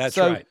in that. That's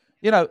right.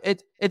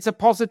 It's a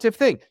positive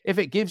thing. If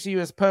it gives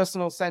you a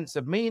personal sense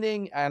of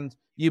meaning and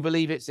you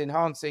believe it's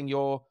enhancing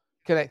your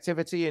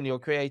connectivity and your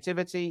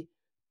creativity,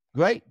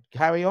 great,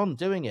 carry on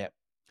doing it.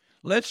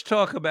 Let's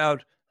talk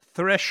about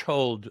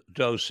threshold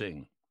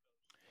dosing.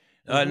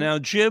 Now,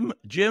 Jim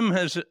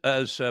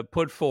has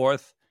put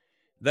forth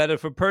that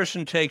if a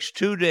person takes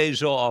 2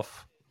 days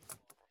off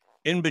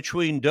in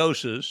between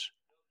doses,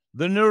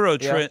 the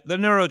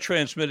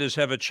neurotransmitters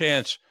have a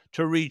chance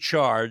to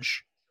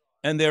recharge,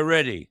 and they're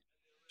ready.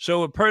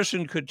 So a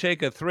person could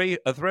take a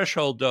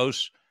threshold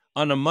dose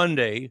on a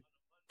Monday,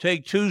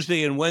 take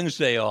Tuesday and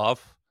Wednesday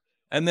off,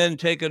 and then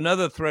take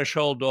another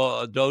threshold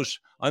dose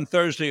on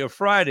Thursday or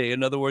Friday.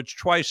 In other words,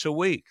 twice a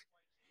week.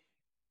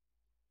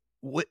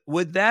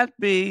 Would that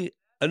be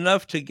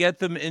enough to get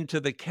them into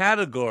the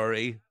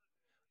category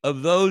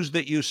of those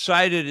that you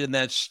cited in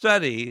that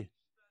study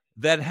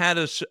that had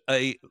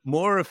a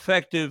more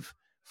effective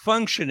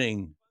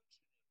functioning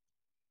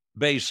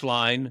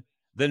baseline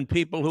than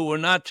people who were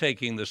not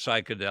taking the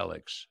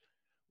psychedelics?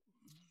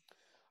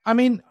 I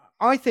mean,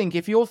 I think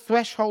if you're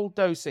threshold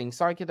dosing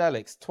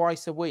psychedelics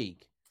twice a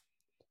week,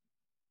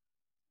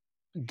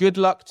 good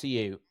luck to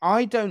you.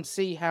 I don't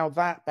see how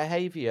that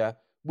behavior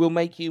will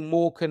make you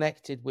more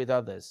connected with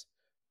others.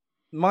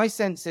 My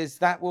sense is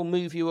that will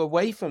move you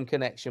away from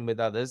connection with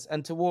others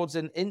and towards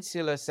an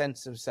insular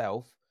sense of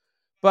self.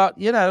 But,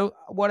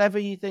 whatever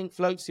you think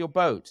floats your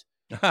boat.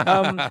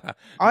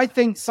 I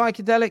think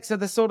psychedelics are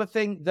the sort of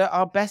thing that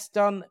are best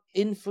done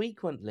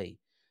infrequently.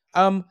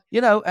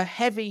 A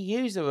heavy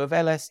user of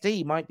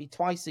LSD might be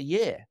twice a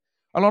year.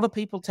 A lot of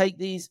people take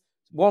these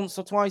once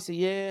or twice a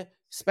year,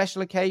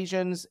 special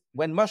occasions,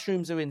 when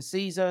mushrooms are in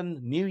season,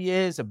 New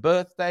Year's, a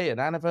birthday, an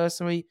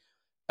anniversary,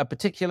 a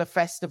particular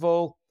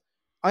festival.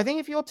 I think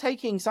if you're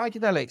taking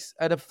psychedelics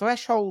at a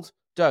threshold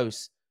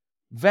dose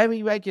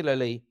very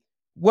regularly,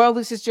 well,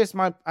 this is just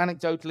my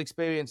anecdotal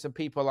experience of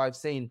people I've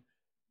seen,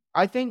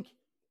 I think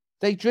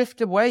they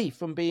drift away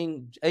from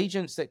being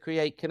agents that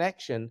create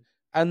connection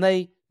and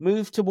they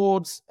move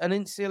towards an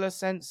insular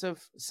sense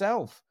of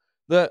self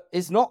that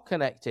is not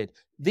connected.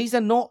 These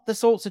are not the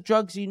sorts of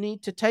drugs you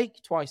need to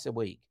take twice a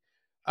week.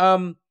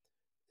 They're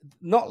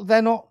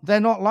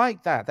not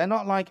like that. They're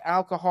not like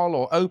alcohol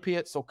or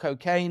opiates or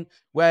cocaine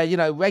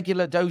where,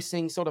 regular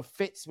dosing sort of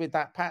fits with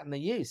that pattern of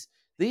use.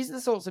 These are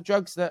the sorts of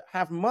drugs that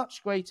have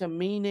much greater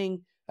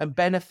meaning and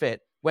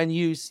benefit when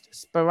used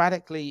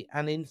sporadically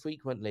and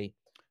infrequently.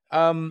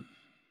 Unless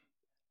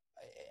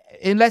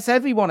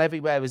everyone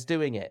everywhere is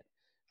doing it.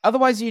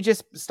 Otherwise, you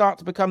just start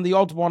to become the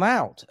odd one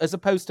out as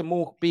opposed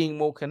to being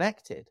more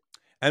connected.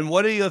 And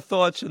what are your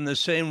thoughts in the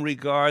same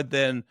regard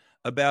then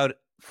about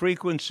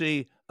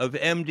frequency of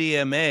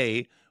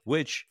MDMA,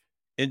 which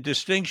in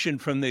distinction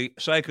from the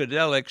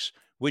psychedelics,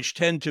 which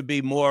tend to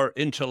be more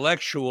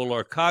intellectual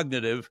or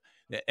cognitive,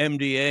 the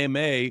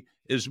MDMA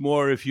is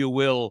more, if you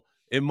will,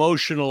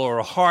 emotional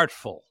or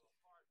heartful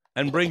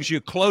and brings you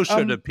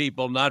closer to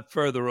people, not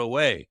further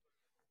away.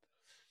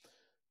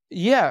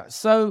 Yeah.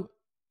 So,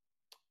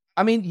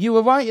 I mean, you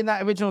were right in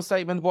that original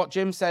statement, what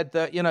Jim said,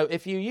 that,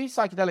 if you use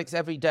psychedelics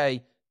every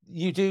day,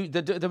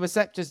 the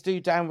receptors do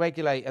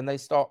downregulate and they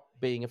stop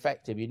being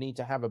effective. You need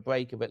to have a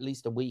break of at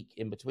least a week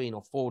in between,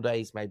 or 4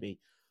 days maybe.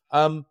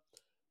 And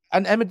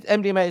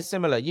MDMA is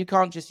similar. You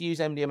can't just use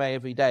MDMA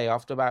every day.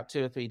 After about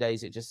 2 or 3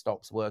 days, it just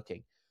stops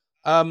working.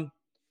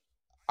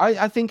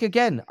 I think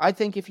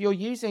if you're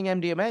using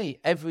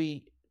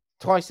MDMA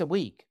twice a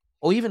week,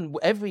 or even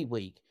every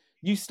week,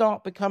 you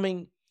start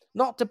becoming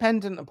not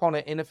dependent upon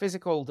it in a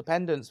physical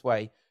dependence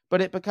way,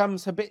 but it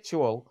becomes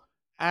habitual,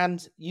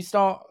 and you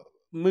start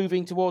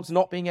moving towards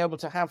not being able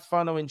to have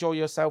fun or enjoy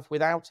yourself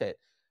without it.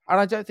 And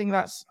I don't think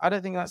that's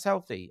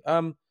healthy.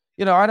 I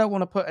don't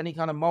want to put any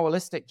kind of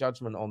moralistic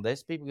judgment on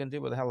this. People can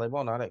do what the hell they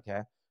want. I don't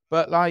care.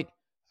 But I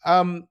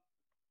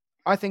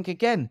think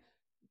again,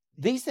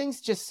 these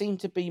things just seem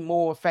to be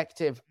more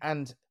effective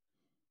and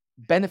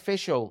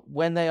beneficial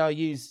when they are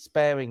used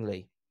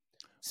sparingly,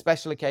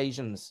 special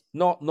occasions,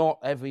 not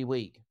every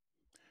week.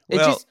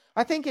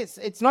 I think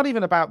it's not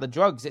even about the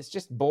drugs. It's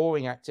just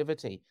boring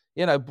activity.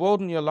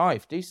 Broaden your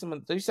life. Do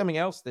something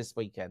else this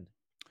weekend.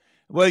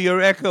 Well,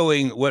 you're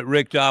echoing what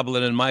Rick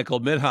Doblin and Michael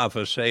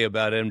Mithofer say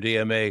about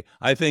MDMA.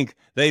 I think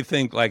they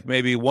think like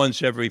maybe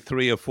once every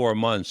 3 or 4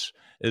 months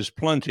is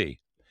plenty.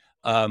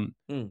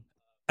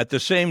 At the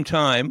same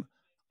time,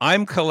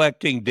 I'm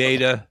collecting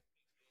data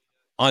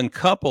on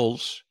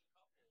couples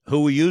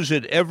who use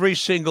it every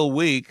single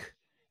week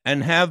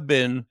and have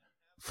been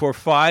for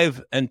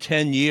 5 and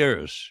 10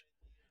 years,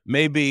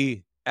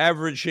 maybe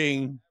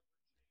averaging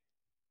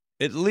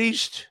at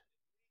least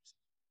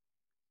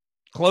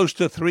close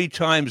to 3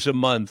 times a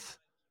month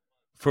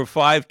for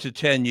 5 to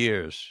 10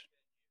 years.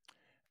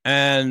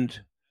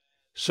 And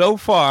so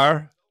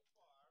far,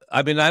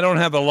 I mean, I don't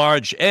have a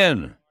large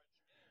N,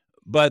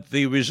 but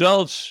the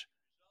results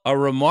are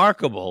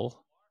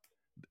remarkable.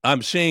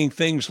 I'm seeing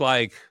things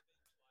like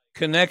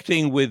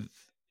connecting with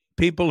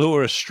people who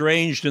are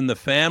estranged in the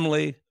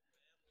family,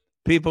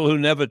 people who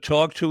never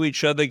talk to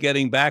each other,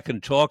 getting back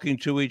and talking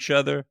to each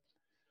other,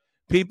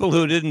 people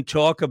who didn't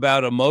talk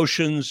about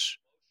emotions,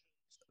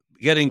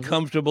 getting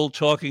comfortable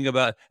talking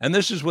about, and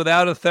this is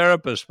without a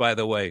therapist, by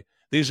the way.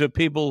 These are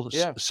people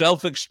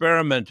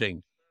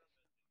self-experimenting.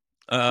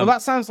 Well,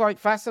 that sounds like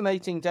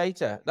fascinating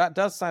data. That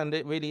does sound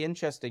really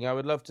interesting. I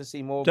would love to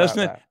see more about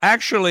that.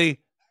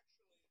 Actually,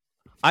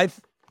 I'm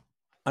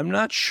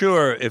not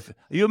sure if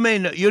you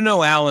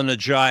know Alan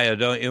Ajaya,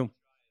 don't you?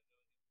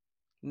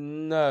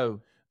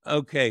 No.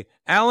 Okay.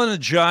 Alan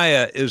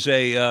Ajaya is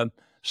a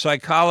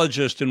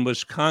psychologist in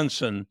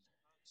Wisconsin,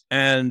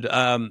 and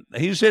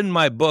he's in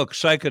my book,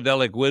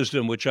 Psychedelic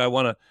Wisdom, which I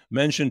want to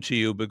mention to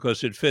you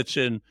because it fits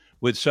in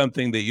with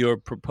something that you're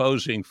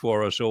proposing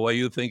for us or what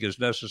you think is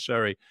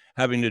necessary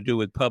having to do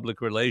with public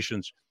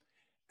relations.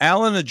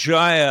 Alan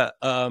Ajaya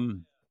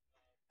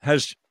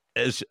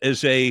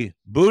is a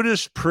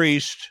Buddhist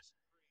priest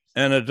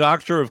and a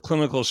doctor of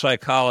clinical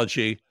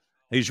psychology.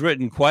 He's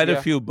written quite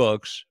a few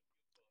books.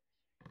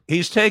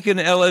 He's taken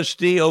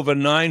LSD over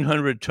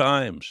 900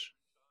 times.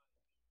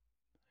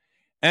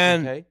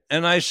 And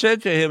I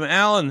said to him,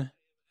 Alan,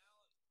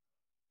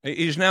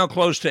 he's now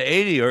close to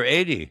 80 or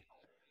 80.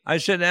 I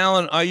said,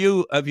 Alan,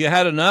 have you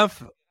had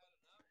enough?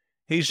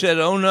 He said,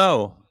 oh,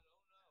 no.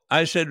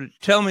 I said,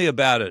 tell me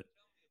about it.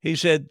 He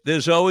said,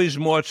 there's always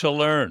more to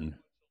learn. It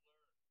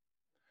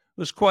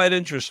was quite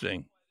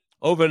interesting.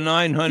 Over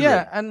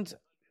 900.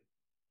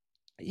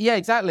 Yeah,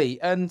 exactly.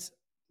 And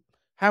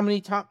how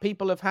many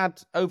people have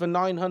had over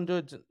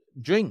 900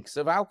 drinks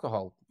of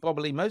alcohol?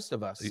 Probably most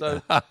of us.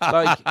 So,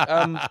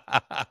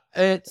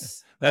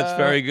 it's that's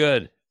very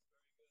good.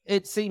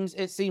 It seems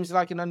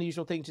like an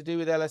unusual thing to do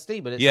with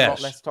LSD, but it's a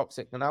lot less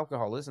toxic than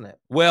alcohol, isn't it?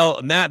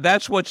 Well,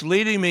 that's what's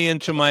leading me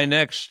into my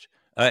next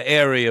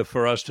area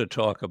for us to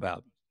talk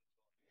about.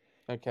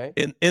 Okay.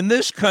 In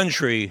this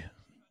country,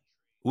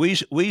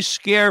 we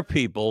scare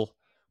people,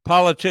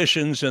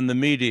 politicians and the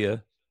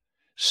media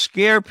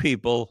scare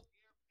people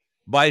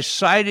by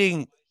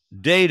citing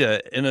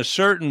data in a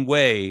certain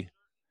way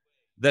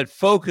that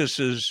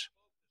focuses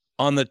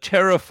on the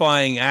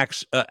terrifying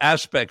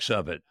aspects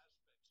of it.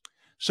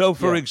 So,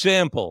 for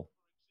example,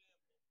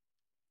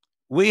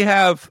 we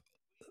have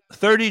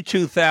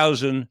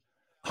 32,000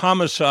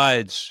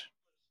 homicides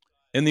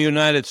in the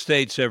United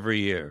States every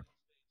year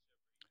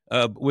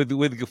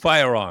with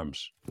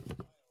firearms.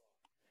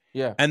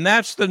 Yeah. And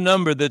that's the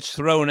number that's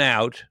thrown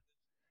out,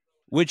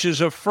 which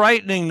is a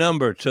frightening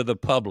number to the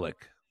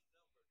public.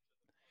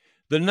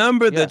 The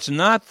number that's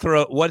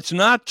what's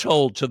not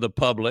told to the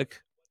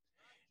public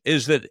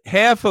is that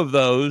half of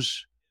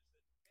those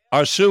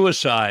are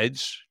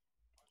suicides.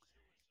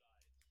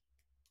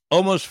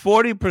 Almost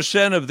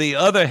 40% of the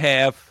other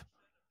half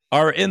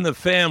are in the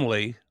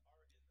family.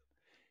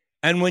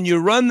 And when you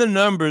run the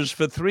numbers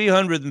for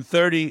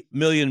 330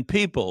 million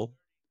people,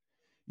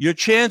 your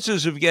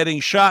chances of getting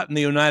shot in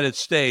the United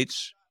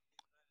States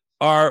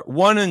are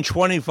 1 in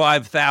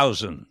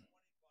 25,000.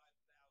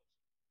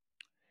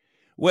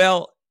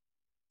 Well,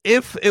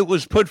 if it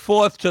was put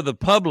forth to the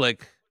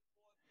public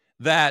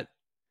that,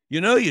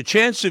 your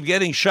chance of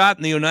getting shot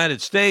in the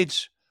United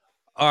States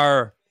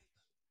are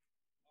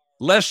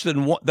less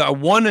than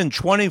 1 in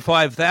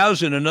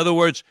 25,000. In other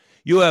words,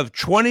 you have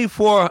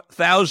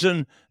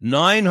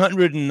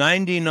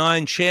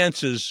 24,999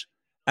 chances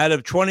out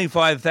of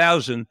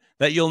 25,000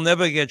 that you'll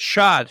never get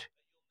shot.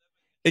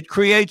 It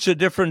creates a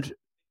different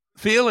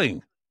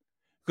feeling.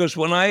 Because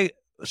when I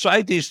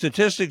cite these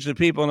statistics to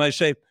people and I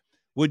say,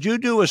 would you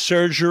do a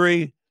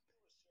surgery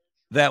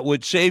that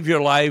would save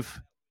your life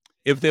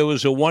if there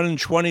was a 1 in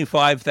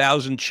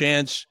 25,000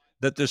 chance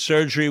that the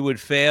surgery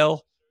would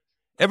fail?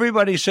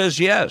 Everybody says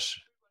yes.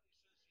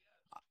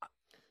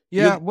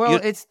 Yeah,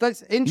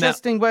 that's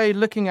interesting way of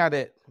looking at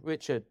it,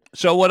 Richard.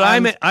 So what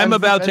I'm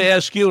about to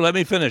ask you, let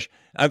me finish.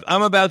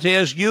 I'm about to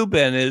ask you,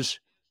 Ben, is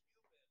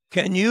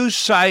can you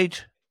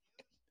cite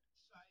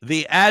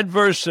the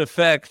adverse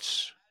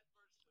effects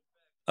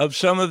of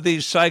some of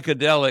these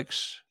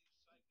psychedelics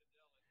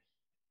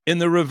In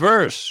the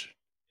reverse,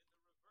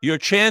 your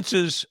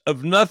chances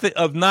of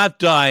not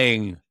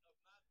dying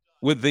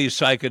with these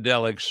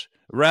psychedelics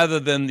rather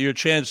than your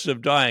chances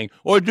of dying,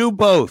 or do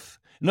both.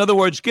 In other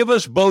words, give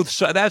us both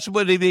sides. That's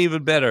what would be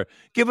even better.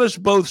 Give us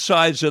both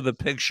sides of the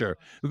picture,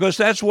 because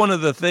that's one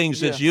of the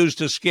things that's used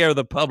to scare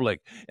the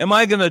public. Am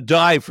I going to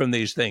die from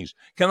these things?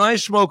 Can I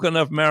smoke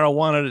enough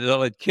marijuana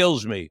until it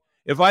kills me?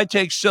 If I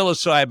take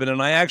psilocybin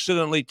and I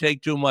accidentally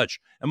take too much,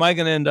 am I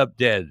going to end up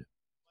dead?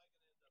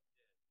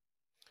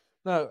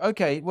 No,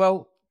 okay.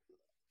 Well,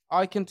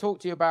 I can talk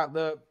to you about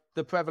the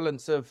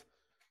prevalence of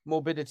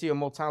morbidity or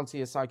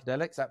mortality of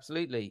psychedelics,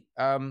 absolutely.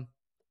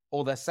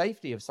 Or the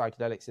safety of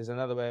psychedelics is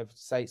another way of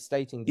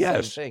stating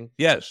the same thing.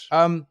 Yes.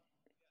 Can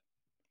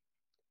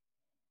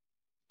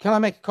I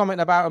make a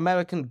comment about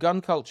American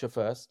gun culture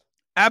first?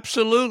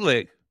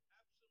 Absolutely.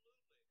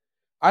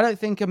 I don't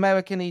think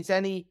America needs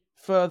any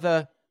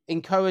further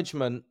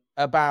encouragement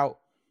about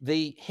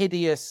the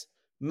hideous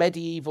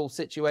medieval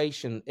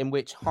situation in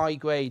which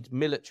high-grade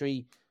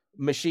military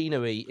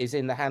machinery is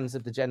in the hands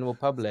of the general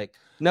public.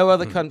 No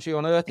other country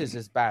on earth is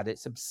as bad.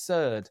 It's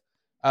absurd.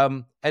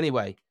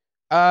 Anyway.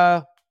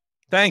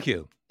 Thank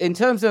you. In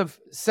terms of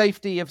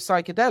safety of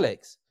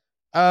psychedelics,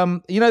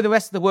 the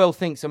rest of the world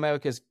thinks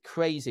America's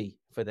crazy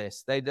for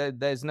this.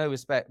 There's no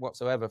respect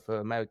whatsoever for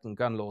American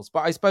gun laws.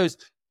 But I suppose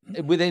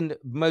within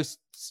most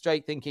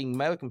straight-thinking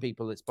American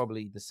people, it's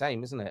probably the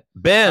same, isn't it?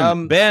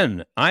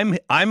 Ben,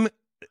 I'm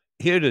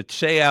here to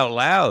say out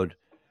loud,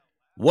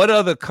 what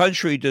other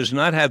country does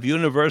not have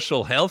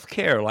universal health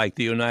care like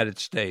the United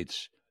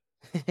States?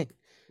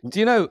 Do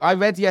you know, I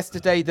read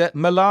yesterday that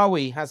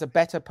Malawi has a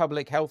better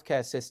public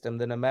healthcare system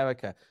than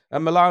America.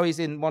 And Malawi's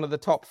in one of the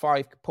top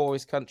 5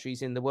 poorest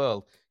countries in the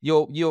world.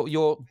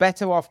 You're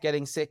better off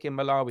getting sick in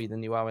Malawi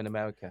than you are in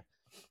America.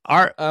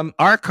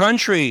 Our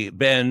country,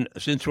 Ben,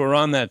 since we're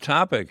on that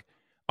topic,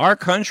 our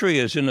country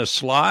is in a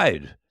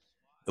slide.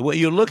 When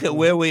you look at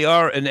where we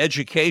are in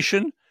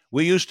education,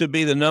 we used to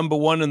be the number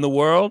 1 in the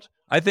world.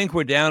 I think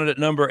we're down at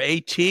number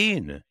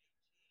 18.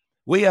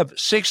 We have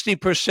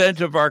 60%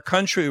 of our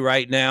country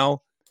right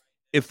now.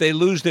 If they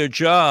lose their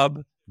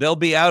job, they'll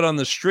be out on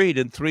the street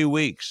in 3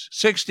 weeks.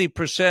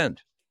 60%.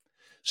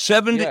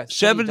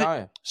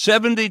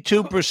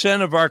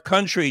 72% of our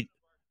country,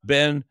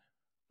 Ben,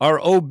 are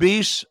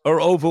obese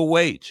or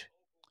overweight.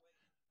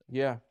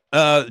 Yeah.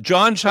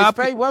 It's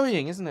very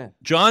worrying, isn't it?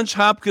 Johns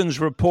Hopkins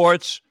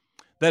reports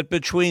that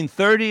between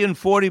 30 and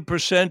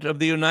 40% of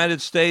the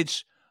United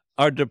States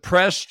are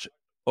depressed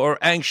or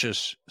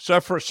anxious,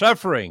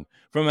 suffering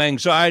from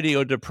anxiety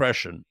or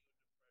depression.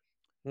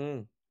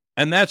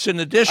 And that's in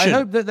addition.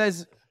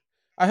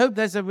 I hope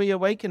there's a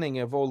reawakening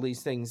of all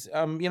these things.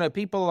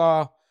 People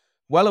are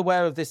well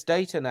aware of this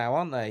data now,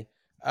 aren't they?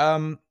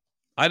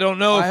 I don't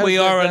know if we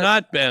are or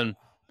not, Ben.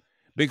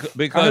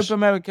 Because I hope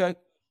America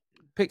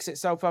picks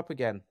itself up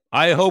again.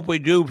 I hope we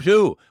do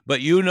too.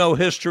 But you know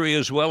history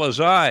as well as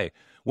I.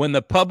 When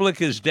the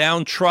public is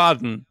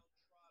downtrodden,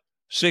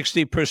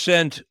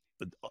 60%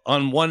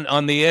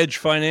 on the edge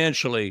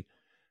financially,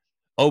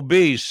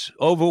 obese,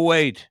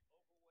 overweight,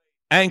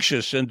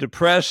 anxious, and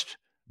depressed,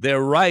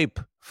 they're ripe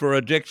for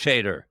a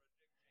dictator.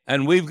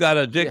 And we've got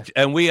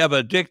and we have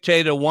a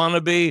dictator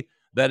wannabe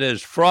that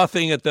is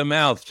frothing at the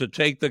mouth to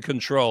take the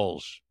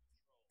controls.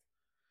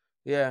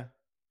 Yeah.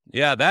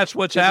 Yeah, that's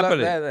what's Good happening.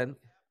 Luck there, then.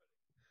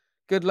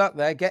 Good luck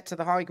there. Get to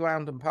the high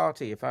ground and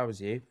party if I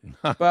was you.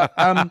 But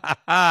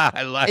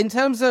in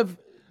terms of,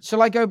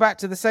 shall I go back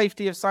to the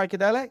safety of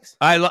psychedelics?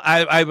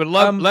 I would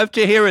love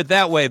to hear it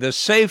that way. The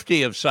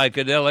safety of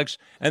psychedelics,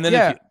 and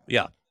then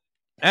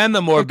and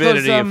the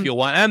morbidity if you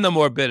want, and the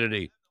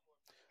morbidity.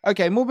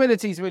 Okay,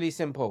 morbidity is really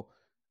simple.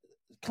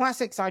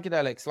 Classic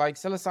psychedelics like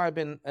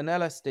psilocybin and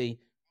LSD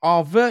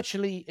are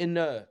virtually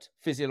inert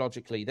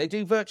physiologically. They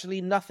do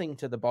virtually nothing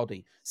to the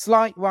body.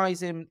 Slight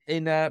rise in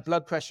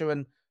blood pressure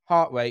and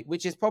heart rate,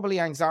 which is probably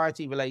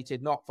anxiety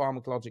related, not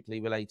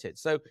pharmacologically related.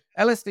 So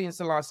LSD and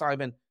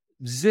psilocybin,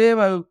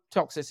 zero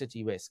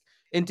toxicity risk.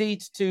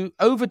 Indeed, to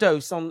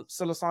overdose on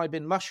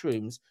psilocybin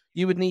mushrooms,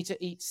 you would need to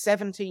eat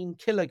 17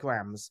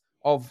 kilograms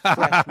of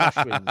fresh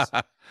mushrooms,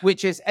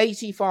 which is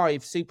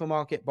 85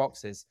 supermarket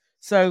boxes.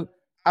 So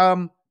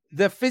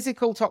the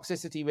physical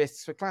toxicity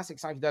risks for classic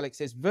psychedelics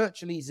is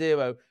virtually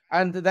zero,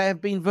 and there have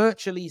been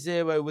virtually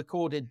zero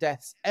recorded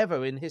deaths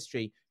ever in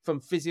history from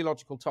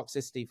physiological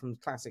toxicity from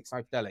classic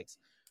psychedelics.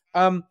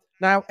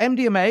 Now,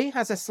 MDMA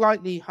has a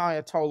slightly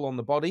higher toll on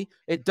the body.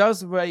 It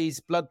does raise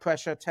blood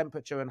pressure,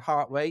 temperature, and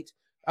heart rate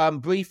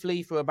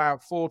briefly for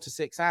about 4 to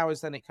 6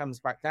 hours, then it comes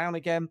back down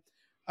again.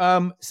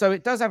 So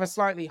it does have a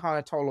slightly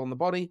higher toll on the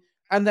body,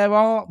 and there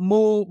are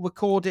more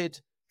recorded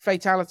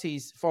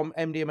fatalities from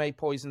MDMA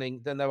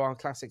poisoning than there are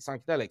classic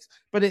psychedelics,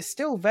 but it's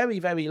still very,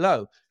 very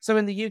low. So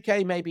in the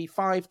UK, maybe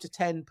 5 to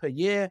 10 per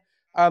year.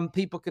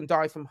 People can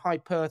die from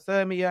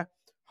hyperthermia,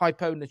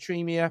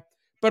 hyponatremia,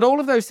 but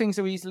all of those things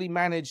are easily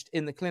managed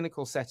in the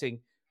clinical setting,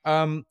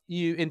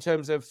 in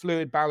terms of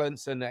fluid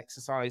balance and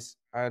exercise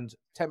and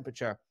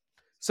temperature.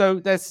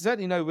 So there's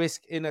certainly no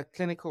risk in a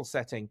clinical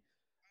setting.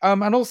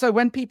 And also,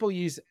 when people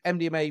use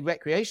MDMA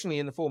recreationally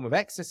in the form of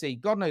ecstasy,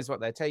 God knows what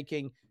they're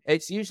taking.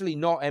 It's usually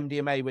not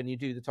MDMA when you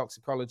do the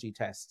toxicology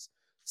tests.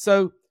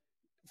 So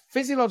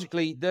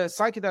physiologically, the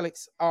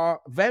psychedelics are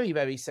very,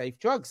 very safe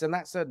drugs. And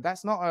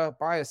that's not a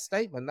biased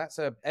statement. That's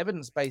an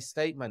evidence-based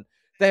statement.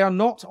 They are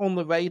not on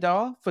the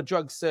radar for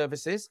drug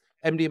services,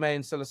 MDMA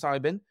and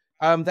psilocybin.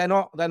 They're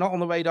not on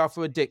the radar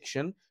for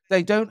addiction.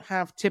 They don't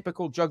have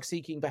typical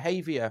drug-seeking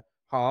behavior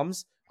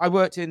harms. I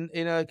worked in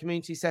a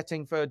community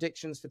setting for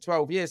addictions for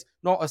 12 years.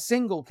 Not a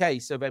single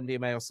case of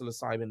MDMA or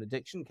psilocybin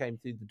addiction came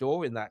through the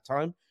door in that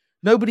time.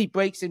 Nobody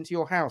breaks into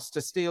your house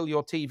to steal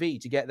your TV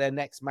to get their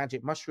next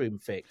magic mushroom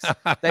fix.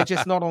 They're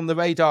just not on the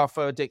radar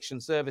for addiction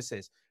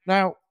services.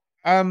 Now,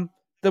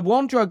 the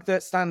one drug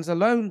that stands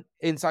alone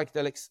in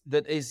psychedelics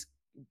that is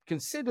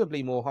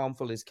considerably more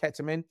harmful is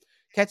ketamine.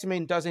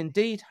 Ketamine does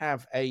indeed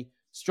have a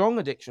strong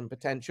addiction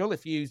potential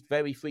if used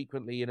very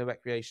frequently in a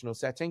recreational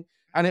setting.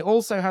 And it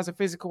also has a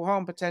physical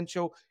harm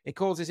potential. It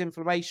causes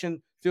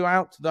inflammation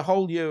throughout the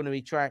whole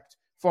urinary tract,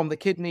 from the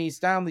kidneys,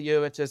 down the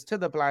ureters, to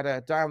the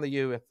bladder, down the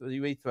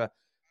urethra,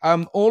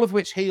 all of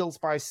which heals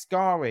by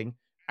scarring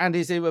and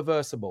is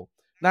irreversible.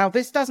 Now,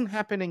 this doesn't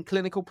happen in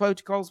clinical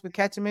protocols with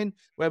ketamine,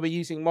 where we're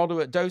using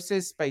moderate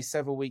doses spaced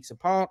several weeks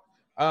apart.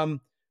 But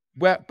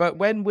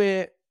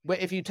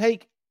if you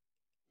take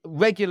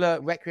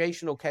regular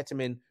recreational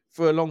ketamine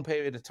for a long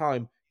period of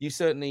time, you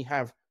certainly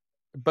have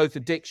both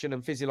addiction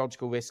and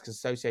physiological risks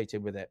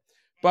associated with it.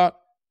 But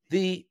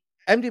the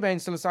MDMA and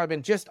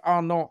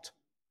psilocybin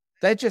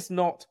they're just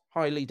not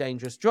highly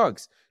dangerous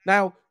drugs.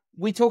 Now,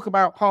 we talk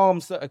about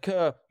harms that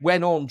occur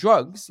when on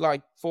drugs,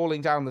 like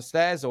falling down the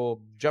stairs or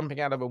jumping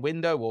out of a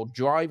window or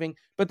driving,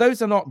 but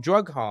those are not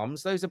drug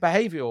harms. Those are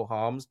behavioral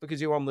harms because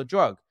you're on the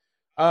drug.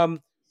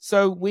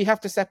 So we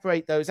have to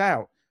separate those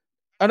out.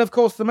 And of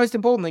course, the most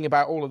important thing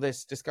about all of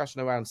this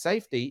discussion around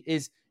safety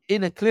is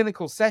in a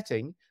clinical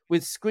setting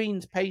with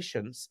screened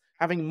patients,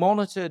 having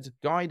monitored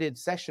guided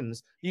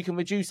sessions, you can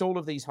reduce all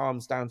of these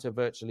harms down to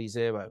virtually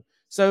zero.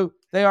 So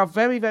they are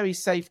very, very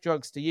safe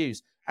drugs to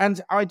use.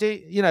 And I do,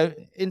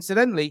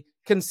 incidentally,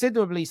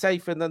 considerably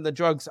safer than the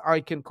drugs I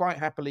can quite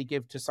happily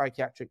give to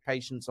psychiatric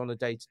patients on a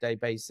day-to-day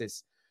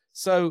basis.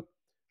 So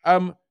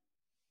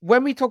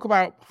when we talk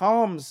about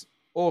harms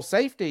or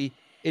safety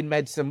in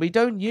medicine, we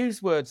don't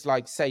use words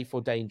like safe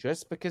or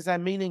dangerous because they're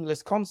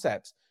meaningless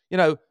concepts.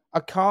 A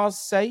car's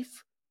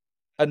safe,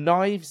 a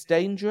knife's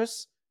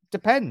dangerous.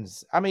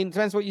 Depends. I mean, it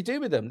depends what you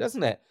do with them,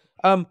 doesn't it?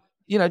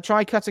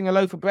 Try cutting a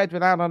loaf of bread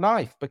without a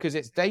knife because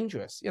it's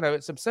dangerous.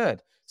 It's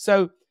absurd.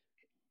 So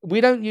we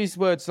don't use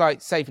words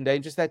like safe and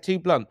dangerous. They're too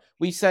blunt.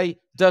 We say,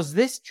 does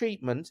this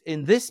treatment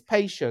in this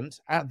patient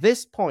at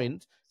this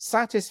point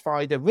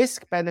satisfy the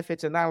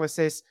risk-benefit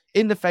analysis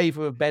in the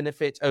favor of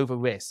benefit over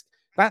risk?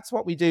 That's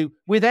what we do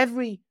with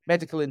every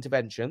medical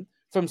intervention,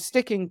 from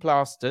sticking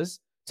plasters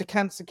to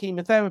cancer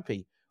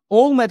chemotherapy.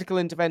 All medical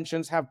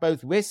interventions have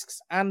both risks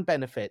and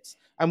benefits,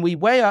 and we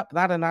weigh up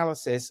that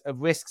analysis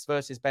of risks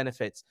versus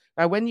benefits.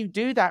 Now, when you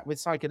do that with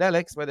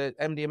psychedelics, whether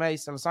MDMA,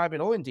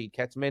 psilocybin, or indeed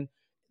ketamine,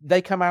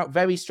 they come out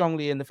very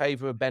strongly in the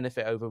favor of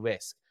benefit over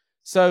risk.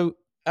 So,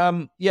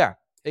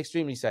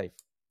 extremely safe.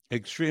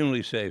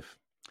 Extremely safe.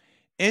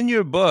 In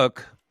your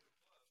book,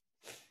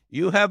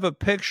 you have a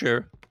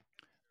picture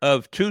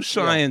of two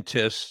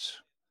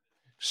scientists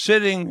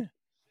sitting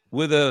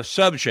with a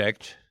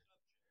subject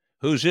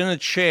who's in a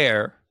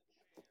chair,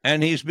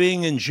 and he's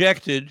being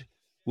injected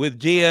with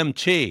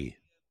DMT.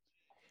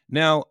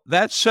 Now,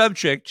 that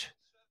subject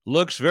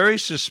looks very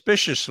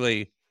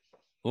suspiciously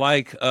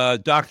like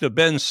Dr.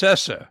 Ben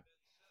Sessa.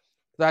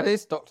 That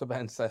is Dr.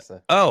 Ben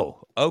Sessa.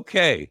 Oh,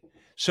 okay.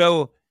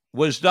 So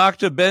was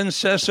Dr. Ben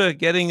Sessa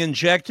getting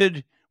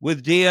injected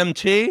with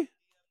DMT?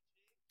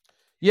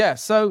 Yeah,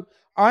 so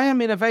I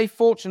am in a very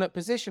fortunate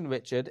position,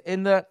 Richard,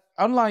 in that,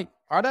 unlike,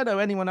 I don't know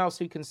anyone else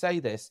who can say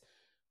this,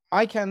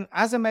 I can,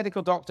 as a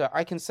medical doctor,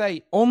 I can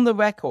say on the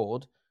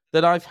record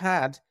that I've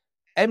had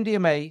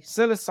MDMA,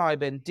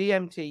 psilocybin,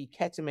 DMT,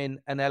 ketamine,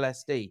 and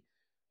LSD.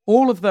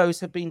 All of those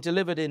have been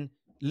delivered in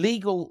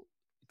legal,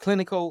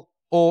 clinical,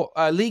 or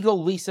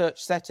legal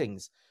research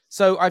settings.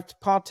 So I've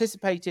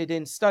participated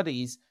in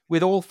studies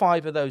with all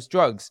 5 of those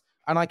drugs,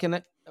 and I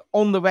can,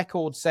 on the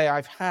record, say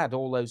I've had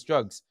all those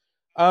drugs.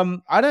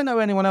 I don't know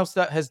anyone else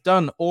that has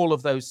done all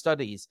of those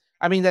studies.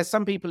 I mean, there's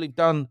some people who've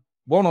done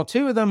 1 or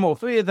 2 of them or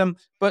 3 of them,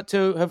 but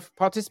to have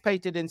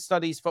participated in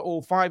studies for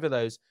all 5 of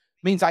those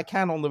means I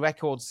can, on the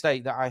record,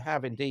 state that I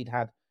have indeed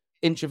had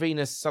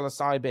intravenous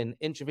psilocybin,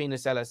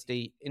 intravenous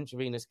LSD,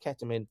 intravenous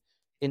ketamine,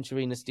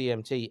 intravenous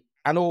DMT,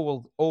 and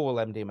oral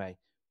MDMA,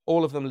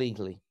 all of them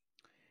legally.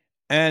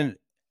 And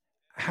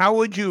how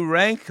would you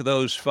rank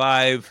those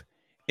 5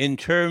 in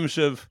terms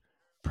of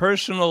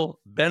personal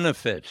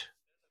benefit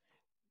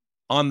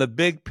on the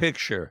big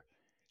picture?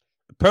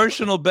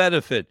 Personal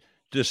benefit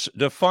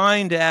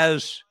defined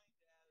as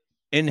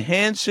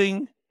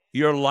enhancing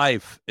your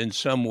life in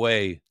some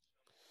way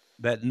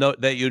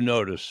that you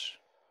notice.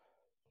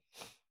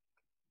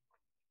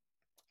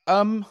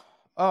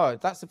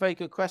 That's a very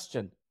good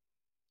question.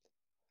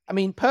 I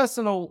mean,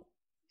 personal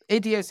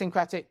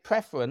idiosyncratic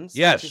preference,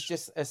 Yes. which is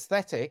just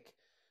aesthetic,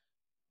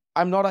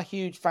 I'm not a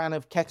huge fan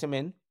of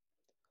ketamine.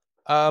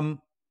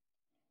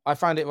 I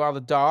find it rather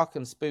dark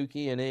and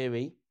spooky and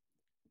eerie.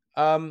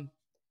 Psilocybin,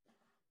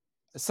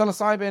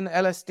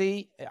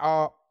 LSD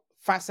are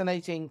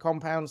fascinating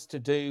compounds to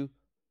do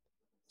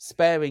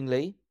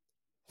sparingly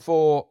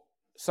for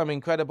some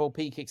incredible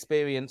peak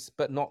experience,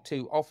 but not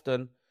too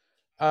often.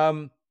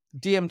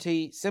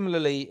 DMT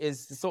similarly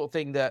is the sort of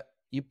thing that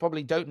you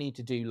probably don't need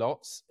to do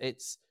lots.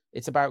 It's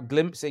about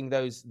glimpsing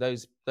those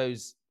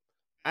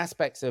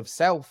aspects of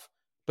self,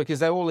 because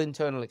they're all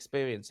internal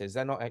experiences.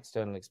 They're not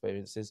external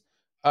experiences.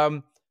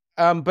 But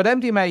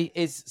MDMA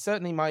is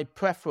certainly my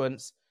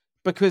preference,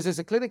 because as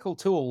a clinical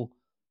tool,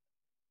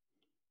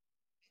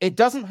 it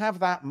doesn't have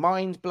that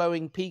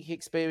mind-blowing peak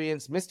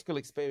experience, mystical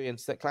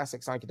experience that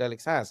classic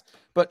psychedelics has.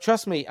 But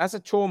trust me, as a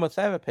trauma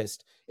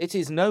therapist, it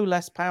is no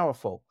less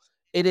powerful.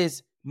 It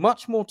is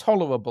much more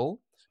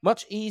tolerable,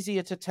 much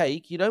easier to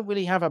take. You don't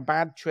really have a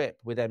bad trip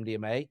with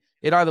MDMA.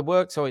 It either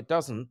works or it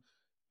doesn't.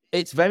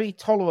 It's very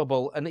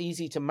tolerable and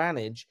easy to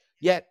manage,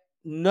 yet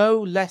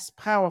no less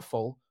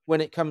powerful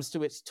when it comes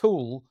to its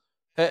tool,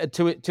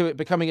 to it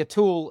becoming a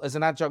tool as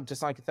an adjunct to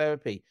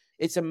psychotherapy.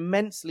 It's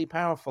immensely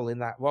powerful in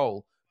that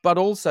role, but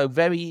also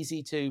very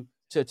easy to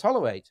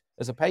tolerate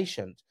as a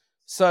patient.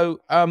 So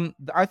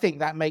I think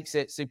that makes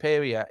it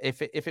superior.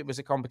 If it was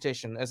a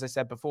competition, as I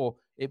said before,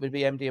 it would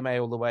be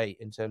MDMA all the way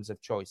in terms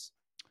of choice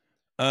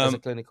as a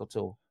clinical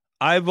tool.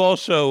 I've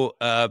also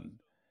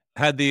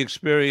had the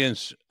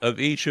experience of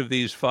each of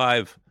these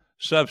 5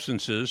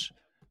 substances,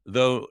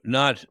 though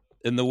not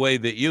in the way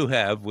that you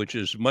have, which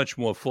is much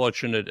more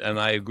fortunate, and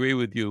I agree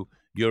with you,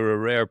 you're a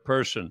rare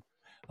person.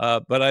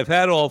 But I've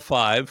had all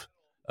 5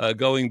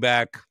 going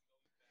back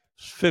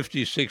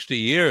 50, 60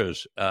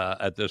 years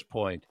at this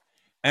point.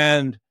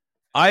 And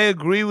I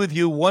agree with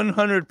you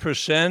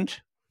 100%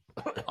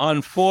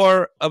 on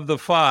 4 of the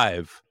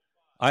 5.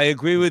 I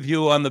agree with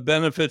you on the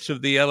benefits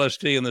of the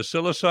LSD and the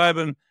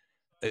psilocybin.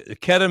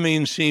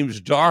 Ketamine seems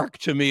dark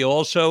to me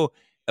also.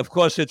 Of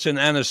course, it's an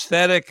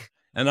anesthetic,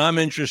 and I'm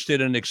interested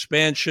in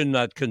expansion,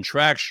 not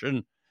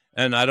contraction,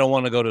 and I don't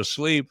want to go to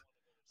sleep.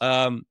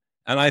 And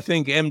I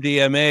think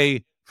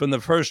MDMA, from the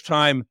first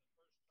time,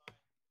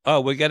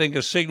 we're getting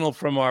a signal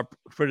from our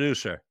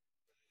producer.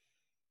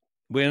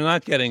 We're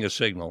not getting a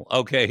signal.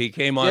 Okay, he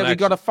came on. Yeah, we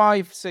got a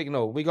 5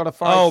 signal.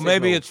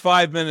 Maybe it's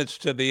 5 minutes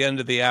to the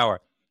end of the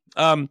hour.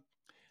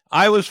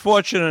 I was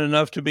fortunate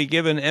enough to be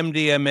given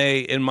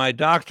MDMA in my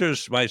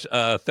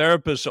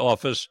therapist's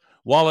office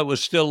while it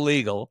was still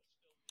legal.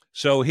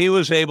 So he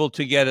was able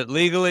to get it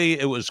legally.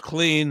 It was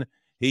clean.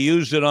 He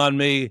used it on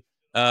me.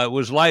 It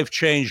was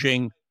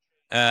life-changing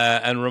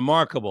and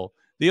remarkable.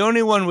 The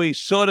only one we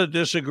sort of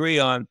disagree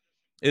on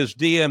is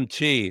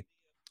DMT.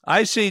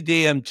 I see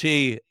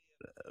DMT,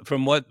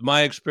 from what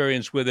my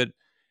experience with it,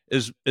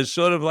 is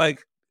sort of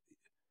like,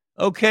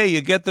 okay,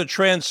 you get the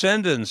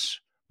transcendence,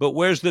 but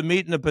where's the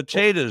meat and the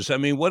potatoes? I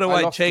mean, what do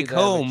I take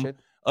home, Richard,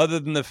 other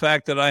than the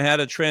fact that I had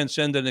a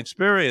transcendent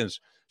experience?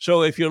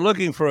 So if you're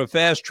looking for a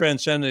fast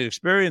transcendent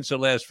experience that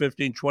lasts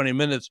 15, 20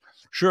 minutes,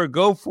 sure,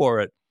 go for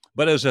it.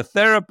 But as a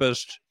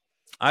therapist,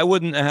 I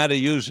wouldn't know how to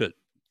use it.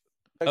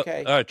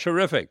 Okay.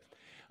 Terrific.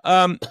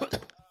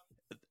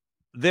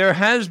 There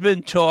has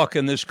been talk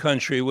in this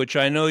country, which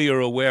I know you're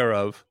aware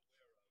of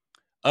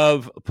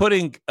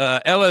putting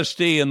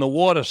LSD in the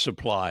water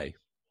supply.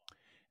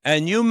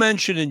 And you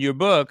mentioned in your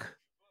book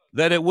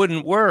that it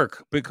wouldn't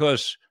work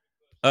because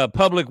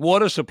public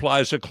water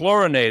supplies are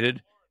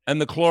chlorinated,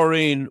 and the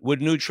chlorine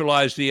would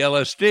neutralize the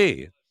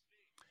LSD.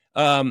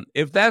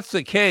 If that's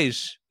the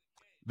case,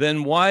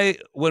 then why,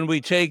 when we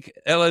take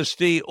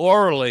LSD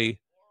orally,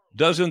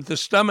 doesn't the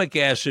stomach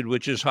acid,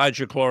 which is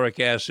hydrochloric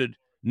acid,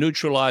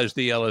 neutralize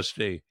the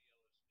LSD?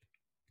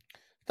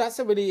 That's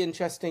a really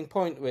interesting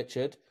point,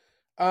 Richard.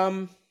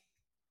 I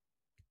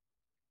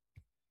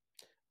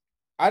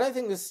don't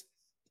think this...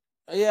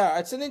 Yeah,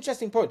 it's an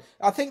interesting point.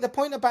 I think the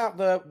point about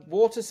the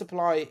water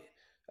supply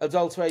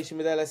adulteration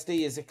with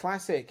LSD is a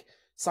classic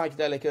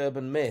psychedelic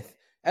urban myth.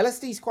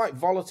 LSD is quite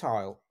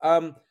volatile,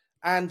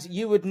 and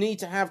you would need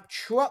to have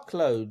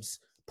truckloads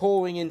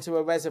pouring into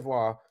a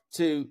reservoir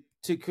to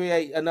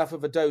create enough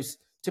of a dose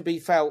to be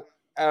felt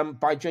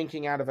by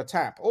drinking out of a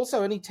tap.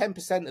 Also, only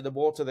 10% of the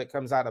water that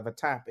comes out of a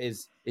tap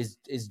is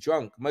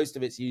drunk. Most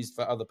of it's used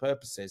for other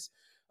purposes.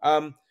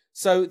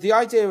 So the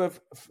idea of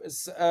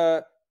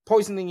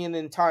poisoning an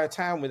entire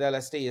town with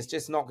LSD is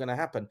just not going to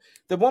happen.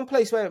 The one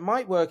place where it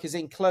might work is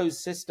in closed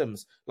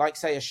systems, like,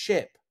 say, a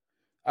ship,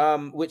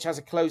 which has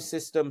a closed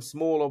system,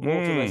 smaller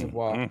water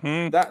reservoir.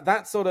 Mm-hmm.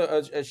 That sort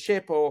of a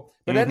ship,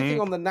 but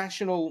anything on the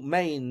national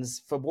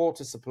mains for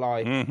water supply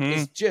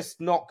is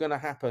just not going to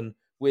happen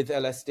with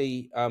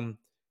LSD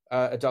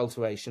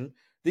adulteration.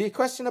 The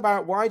question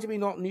about why do we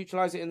not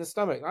neutralize it in the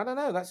stomach? I don't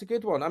know. That's a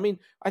good one. I mean,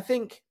 I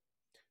think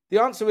the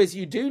answer is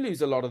you do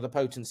lose a lot of the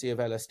potency of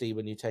LSD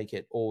when you take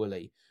it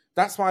orally.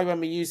 That's why when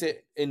we use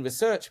it in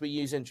research, we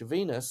use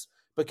intravenous,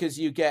 because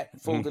you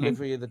get full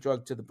delivery of the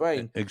drug to the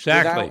brain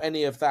without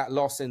any of that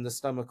loss in the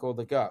stomach or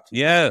the gut.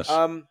 Yes.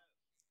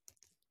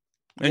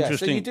 Yeah,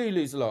 so you do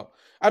lose a lot.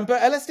 But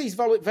LSD is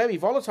very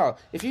volatile.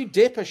 If you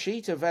dip a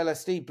sheet of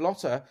LSD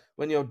blotter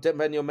when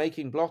you're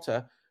making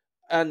blotter,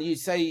 and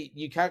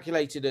you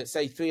calculated at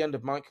say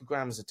 300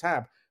 micrograms a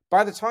tab,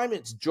 by the time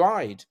it's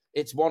dried,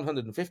 it's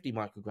 150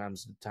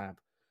 micrograms a tab,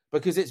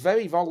 because it's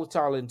very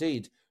volatile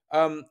indeed.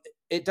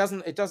 It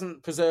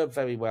doesn't preserve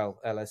very well,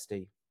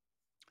 LSD.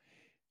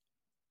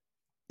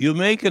 You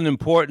make an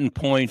important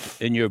point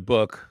in your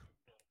book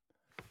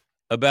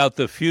about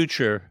the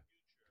future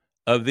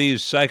of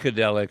these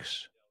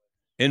psychedelics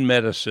in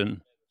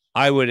medicine,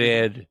 I would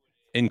add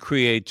in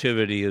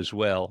creativity as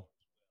well.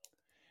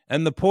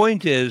 And the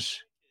point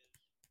is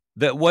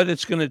that what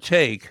it's going to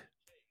take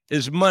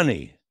is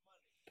money,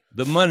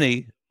 the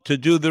money to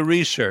do the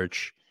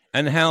research,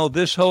 and how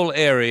this whole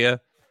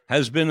area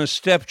has been a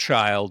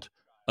stepchild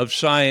of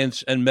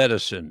science and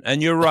medicine.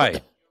 And you're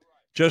right,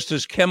 just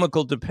as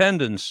chemical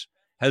dependence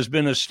has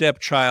been a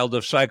stepchild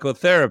of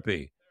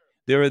psychotherapy,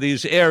 there are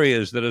these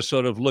areas that are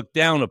sort of looked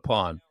down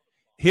upon.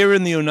 Here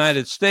in the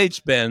United States,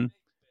 Ben,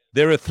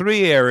 there are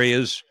 3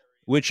 areas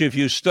which, if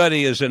you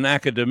study as an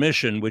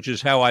academician, which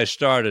is how I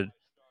started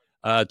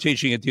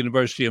teaching at the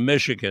University of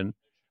Michigan,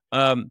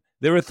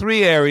 there are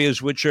 3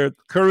 areas which are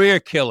career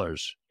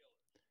killers: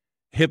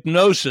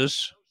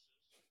 hypnosis,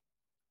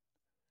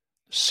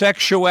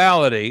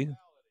 sexuality,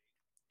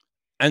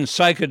 and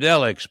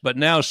psychedelics. But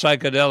now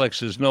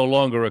psychedelics is no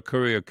longer a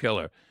career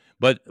killer.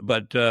 But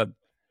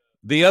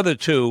the other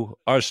 2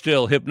 are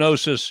still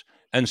hypnosis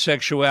and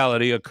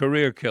sexuality are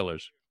career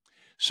killers.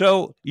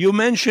 So you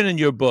mention in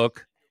your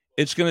book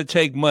it's going to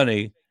take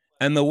money,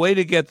 and the way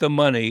to get the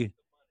money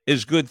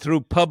is good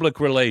through public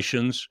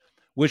relations,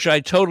 which I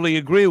totally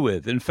agree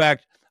with. In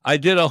fact, I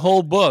did a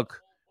whole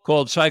book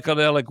called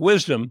Psychedelic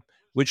Wisdom,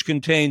 which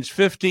contains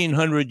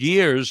 1,500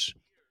 years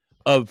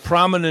of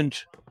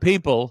prominent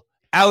people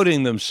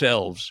outing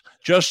themselves,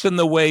 just in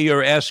the way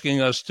you're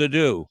asking us to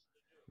do.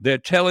 They're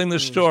telling the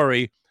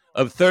story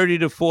of 30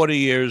 to 40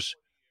 years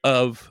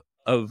of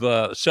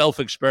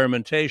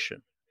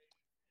self-experimentation.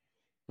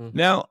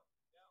 Now,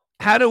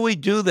 how do we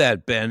do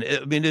that, Ben?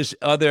 I mean,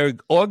 are there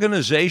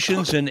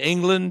organizations in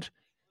England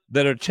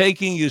that are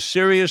taking you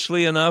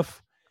seriously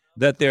enough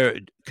that they're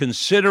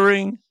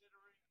considering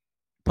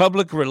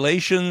public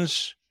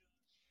relations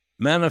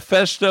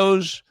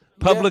manifestos,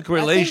 public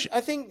relations?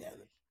 I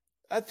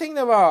think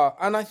there are,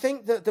 and I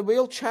think that the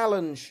real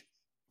challenge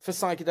for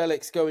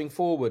psychedelics going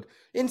forward,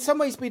 in some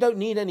ways, we don't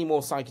need any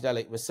more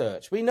psychedelic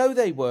research. We know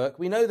they work,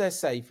 we know they're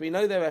safe, we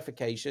know they're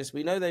efficacious,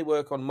 we know they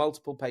work on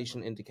multiple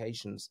patient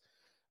indications.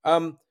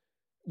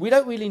 We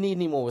don't really need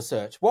any more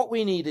research. What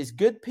we need is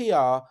good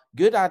PR,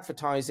 good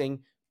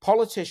advertising,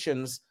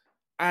 politicians,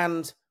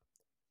 and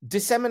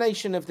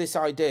dissemination of this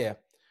idea.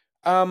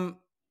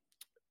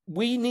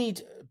 We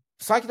need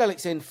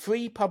psychedelics in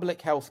free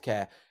public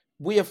healthcare.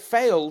 We have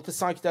failed the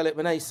psychedelic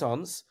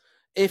renaissance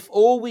if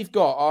all we've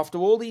got, after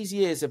all these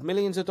years of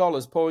millions of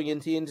dollars pouring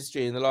into the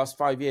industry in the last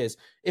 5 years,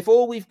 if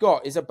all we've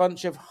got is a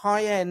bunch of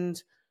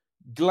high-end,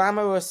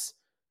 glamorous,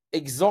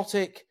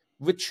 exotic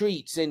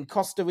retreats in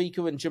Costa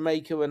Rica and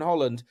Jamaica and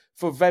Holland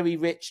for very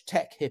rich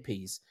tech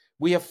hippies,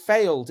 we have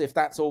failed if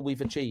that's all we've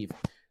achieved.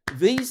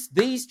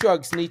 These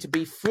drugs need to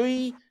be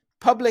free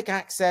public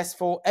access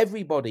for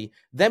everybody.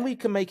 Then we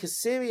can make a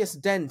serious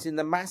dent in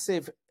the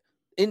massive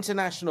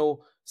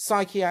international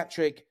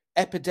psychiatric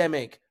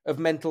epidemic of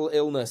mental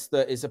illness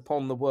that is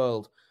upon the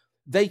world.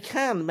 They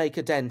can make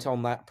a dent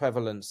on that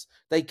prevalence.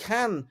 They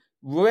can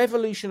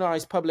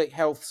revolutionize public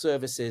health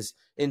services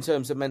in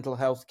terms of mental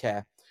health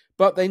care,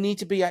 but they need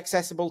to be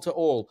accessible to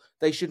all.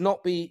 They should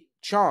not be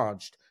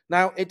charged.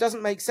 Now, it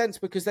doesn't make sense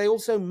because they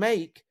also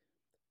make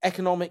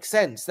economic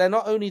sense. They're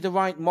not only the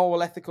right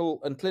moral,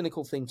 ethical, and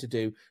clinical thing to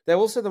do, they're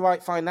also the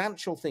right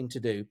financial thing to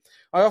do.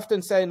 I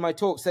often say in my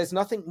talks, there's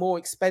nothing more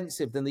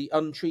expensive than the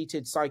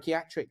untreated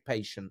psychiatric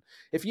patient.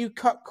 If you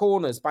cut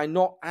corners by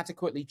not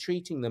adequately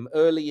treating them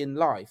early in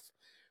life,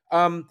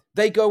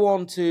 they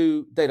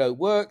don't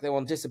work, they're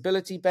on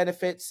disability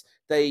benefits,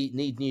 they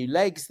need new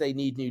legs, they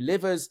need new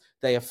livers,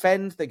 they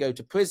offend, they go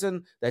to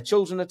prison, their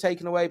children are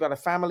taken away by the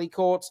family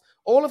courts,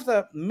 all of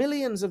the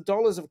millions of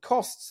dollars of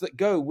costs that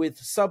go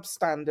with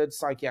substandard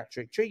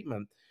psychiatric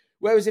treatment.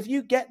 Whereas if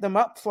you get them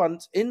up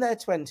front in their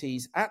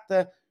 20s,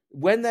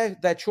 when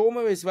their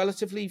trauma is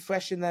relatively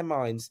fresh in their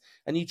minds,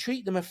 and you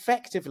treat them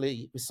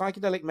effectively with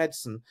psychedelic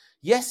medicine,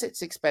 yes,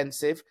 it's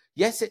expensive,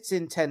 yes, it's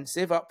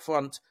intensive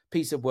upfront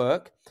piece of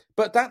work,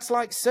 but that's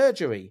like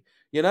surgery.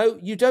 You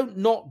don't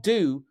not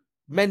do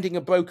mending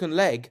a broken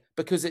leg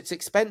because it's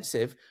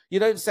expensive. You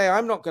don't say,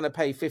 I'm not going to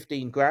pay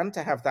 15 grand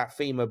to have that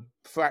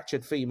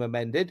fractured femur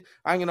mended.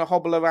 I'm going to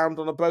hobble around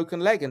on a broken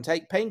leg and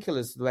take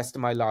painkillers the rest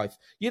of my life.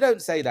 You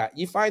don't say that.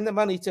 You find the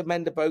money to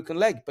mend a broken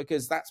leg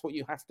because that's what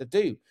you have to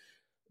do.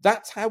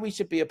 That's how we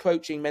should be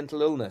approaching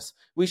mental illness.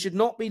 We should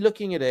not be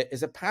looking at it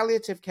as a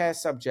palliative care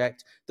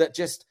subject that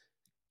just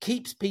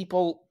keeps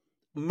people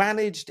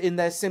managed in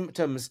their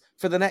symptoms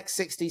for the next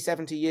 60,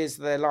 70 years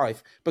of their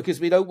life, because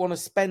we don't want to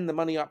spend the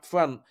money up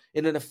front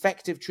in an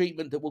effective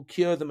treatment that will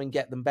cure them and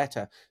get them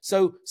better.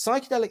 So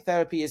psychedelic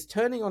therapy is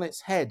turning on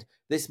its head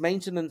this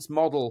maintenance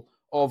model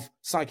of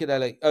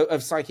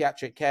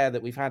psychiatric care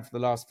that we've had for the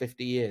last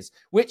 50 years,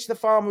 which the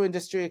pharma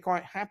industry are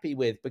quite happy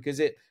with because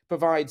it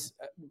provides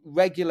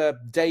regular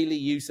daily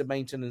use of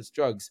maintenance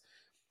drugs.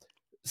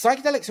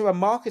 Psychedelics are a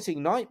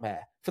marketing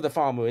nightmare for the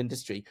pharma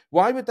industry.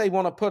 Why would they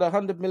want to put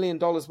 $100 million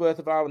worth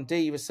of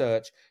R&D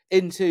research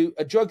into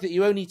a drug that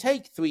you only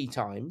take 3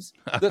 times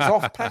that's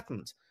off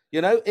patent?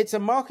 You know, it's a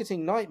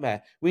marketing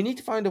nightmare. We need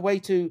to find a way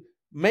to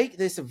make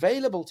this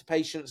available to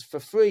patients for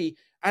free,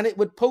 and it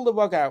would pull the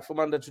rug out from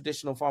under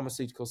traditional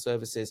pharmaceutical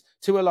services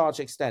to a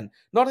large extent.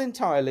 Not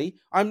entirely.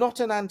 I'm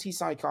not an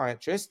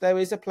anti-psychiatrist. There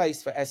is a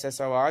place for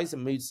SSRIs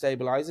and mood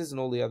stabilizers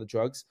and all the other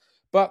drugs,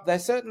 but they're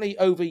certainly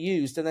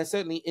overused and they're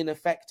certainly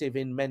ineffective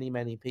in many,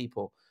 many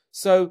people.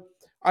 So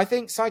I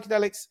think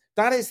psychedelics,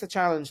 that is the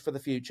challenge for the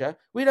future.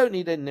 We don't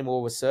need any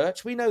more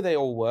research. We know they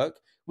all work.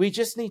 We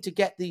just need to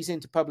get these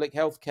into public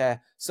health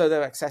care so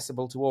they're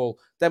accessible to all.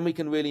 Then we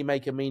can really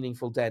make a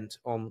meaningful dent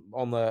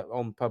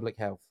on public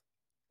health.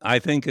 I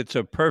think it's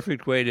a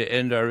perfect way to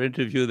end our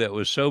interview that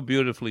was so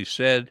beautifully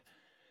said.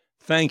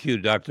 Thank you,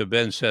 Dr.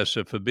 Ben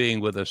Sessa, for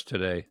being with us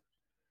today.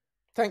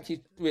 Thank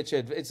you,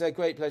 Richard. It's a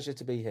great pleasure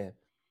to be here.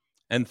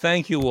 And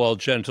thank you all,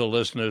 gentle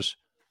listeners,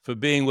 for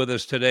being with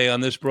us today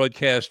on this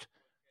broadcast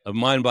of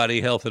Mind,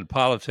 Body, Health, and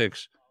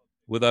Politics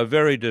with our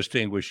very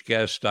distinguished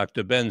guest,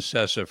 Dr. Ben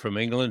Sessa from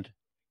England.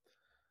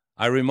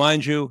 I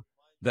remind you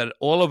that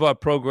all of our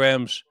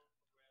programs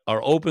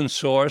are open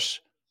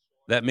source.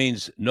 That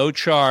means no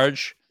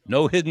charge,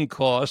 no hidden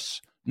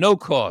costs, no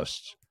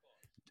costs.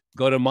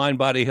 Go to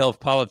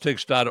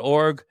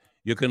mindbodyhealthpolitics.org.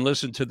 You can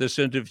listen to this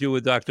interview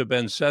with Dr.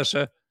 Ben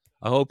Sessa.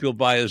 I hope you'll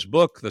buy his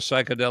book, The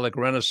Psychedelic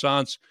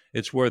Renaissance.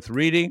 It's worth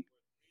reading.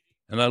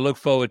 And I look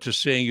forward to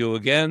seeing you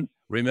again.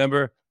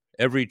 Remember,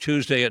 every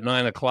Tuesday at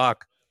 9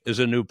 o'clock is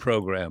a new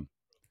program.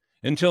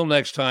 Until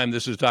next time,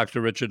 this is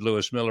Dr. Richard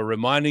Lewis Miller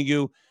reminding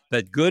you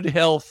that good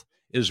health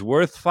is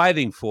worth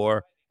fighting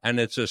for, and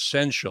it's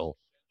essential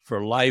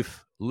for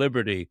life,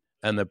 liberty,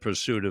 and the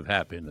pursuit of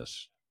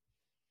happiness.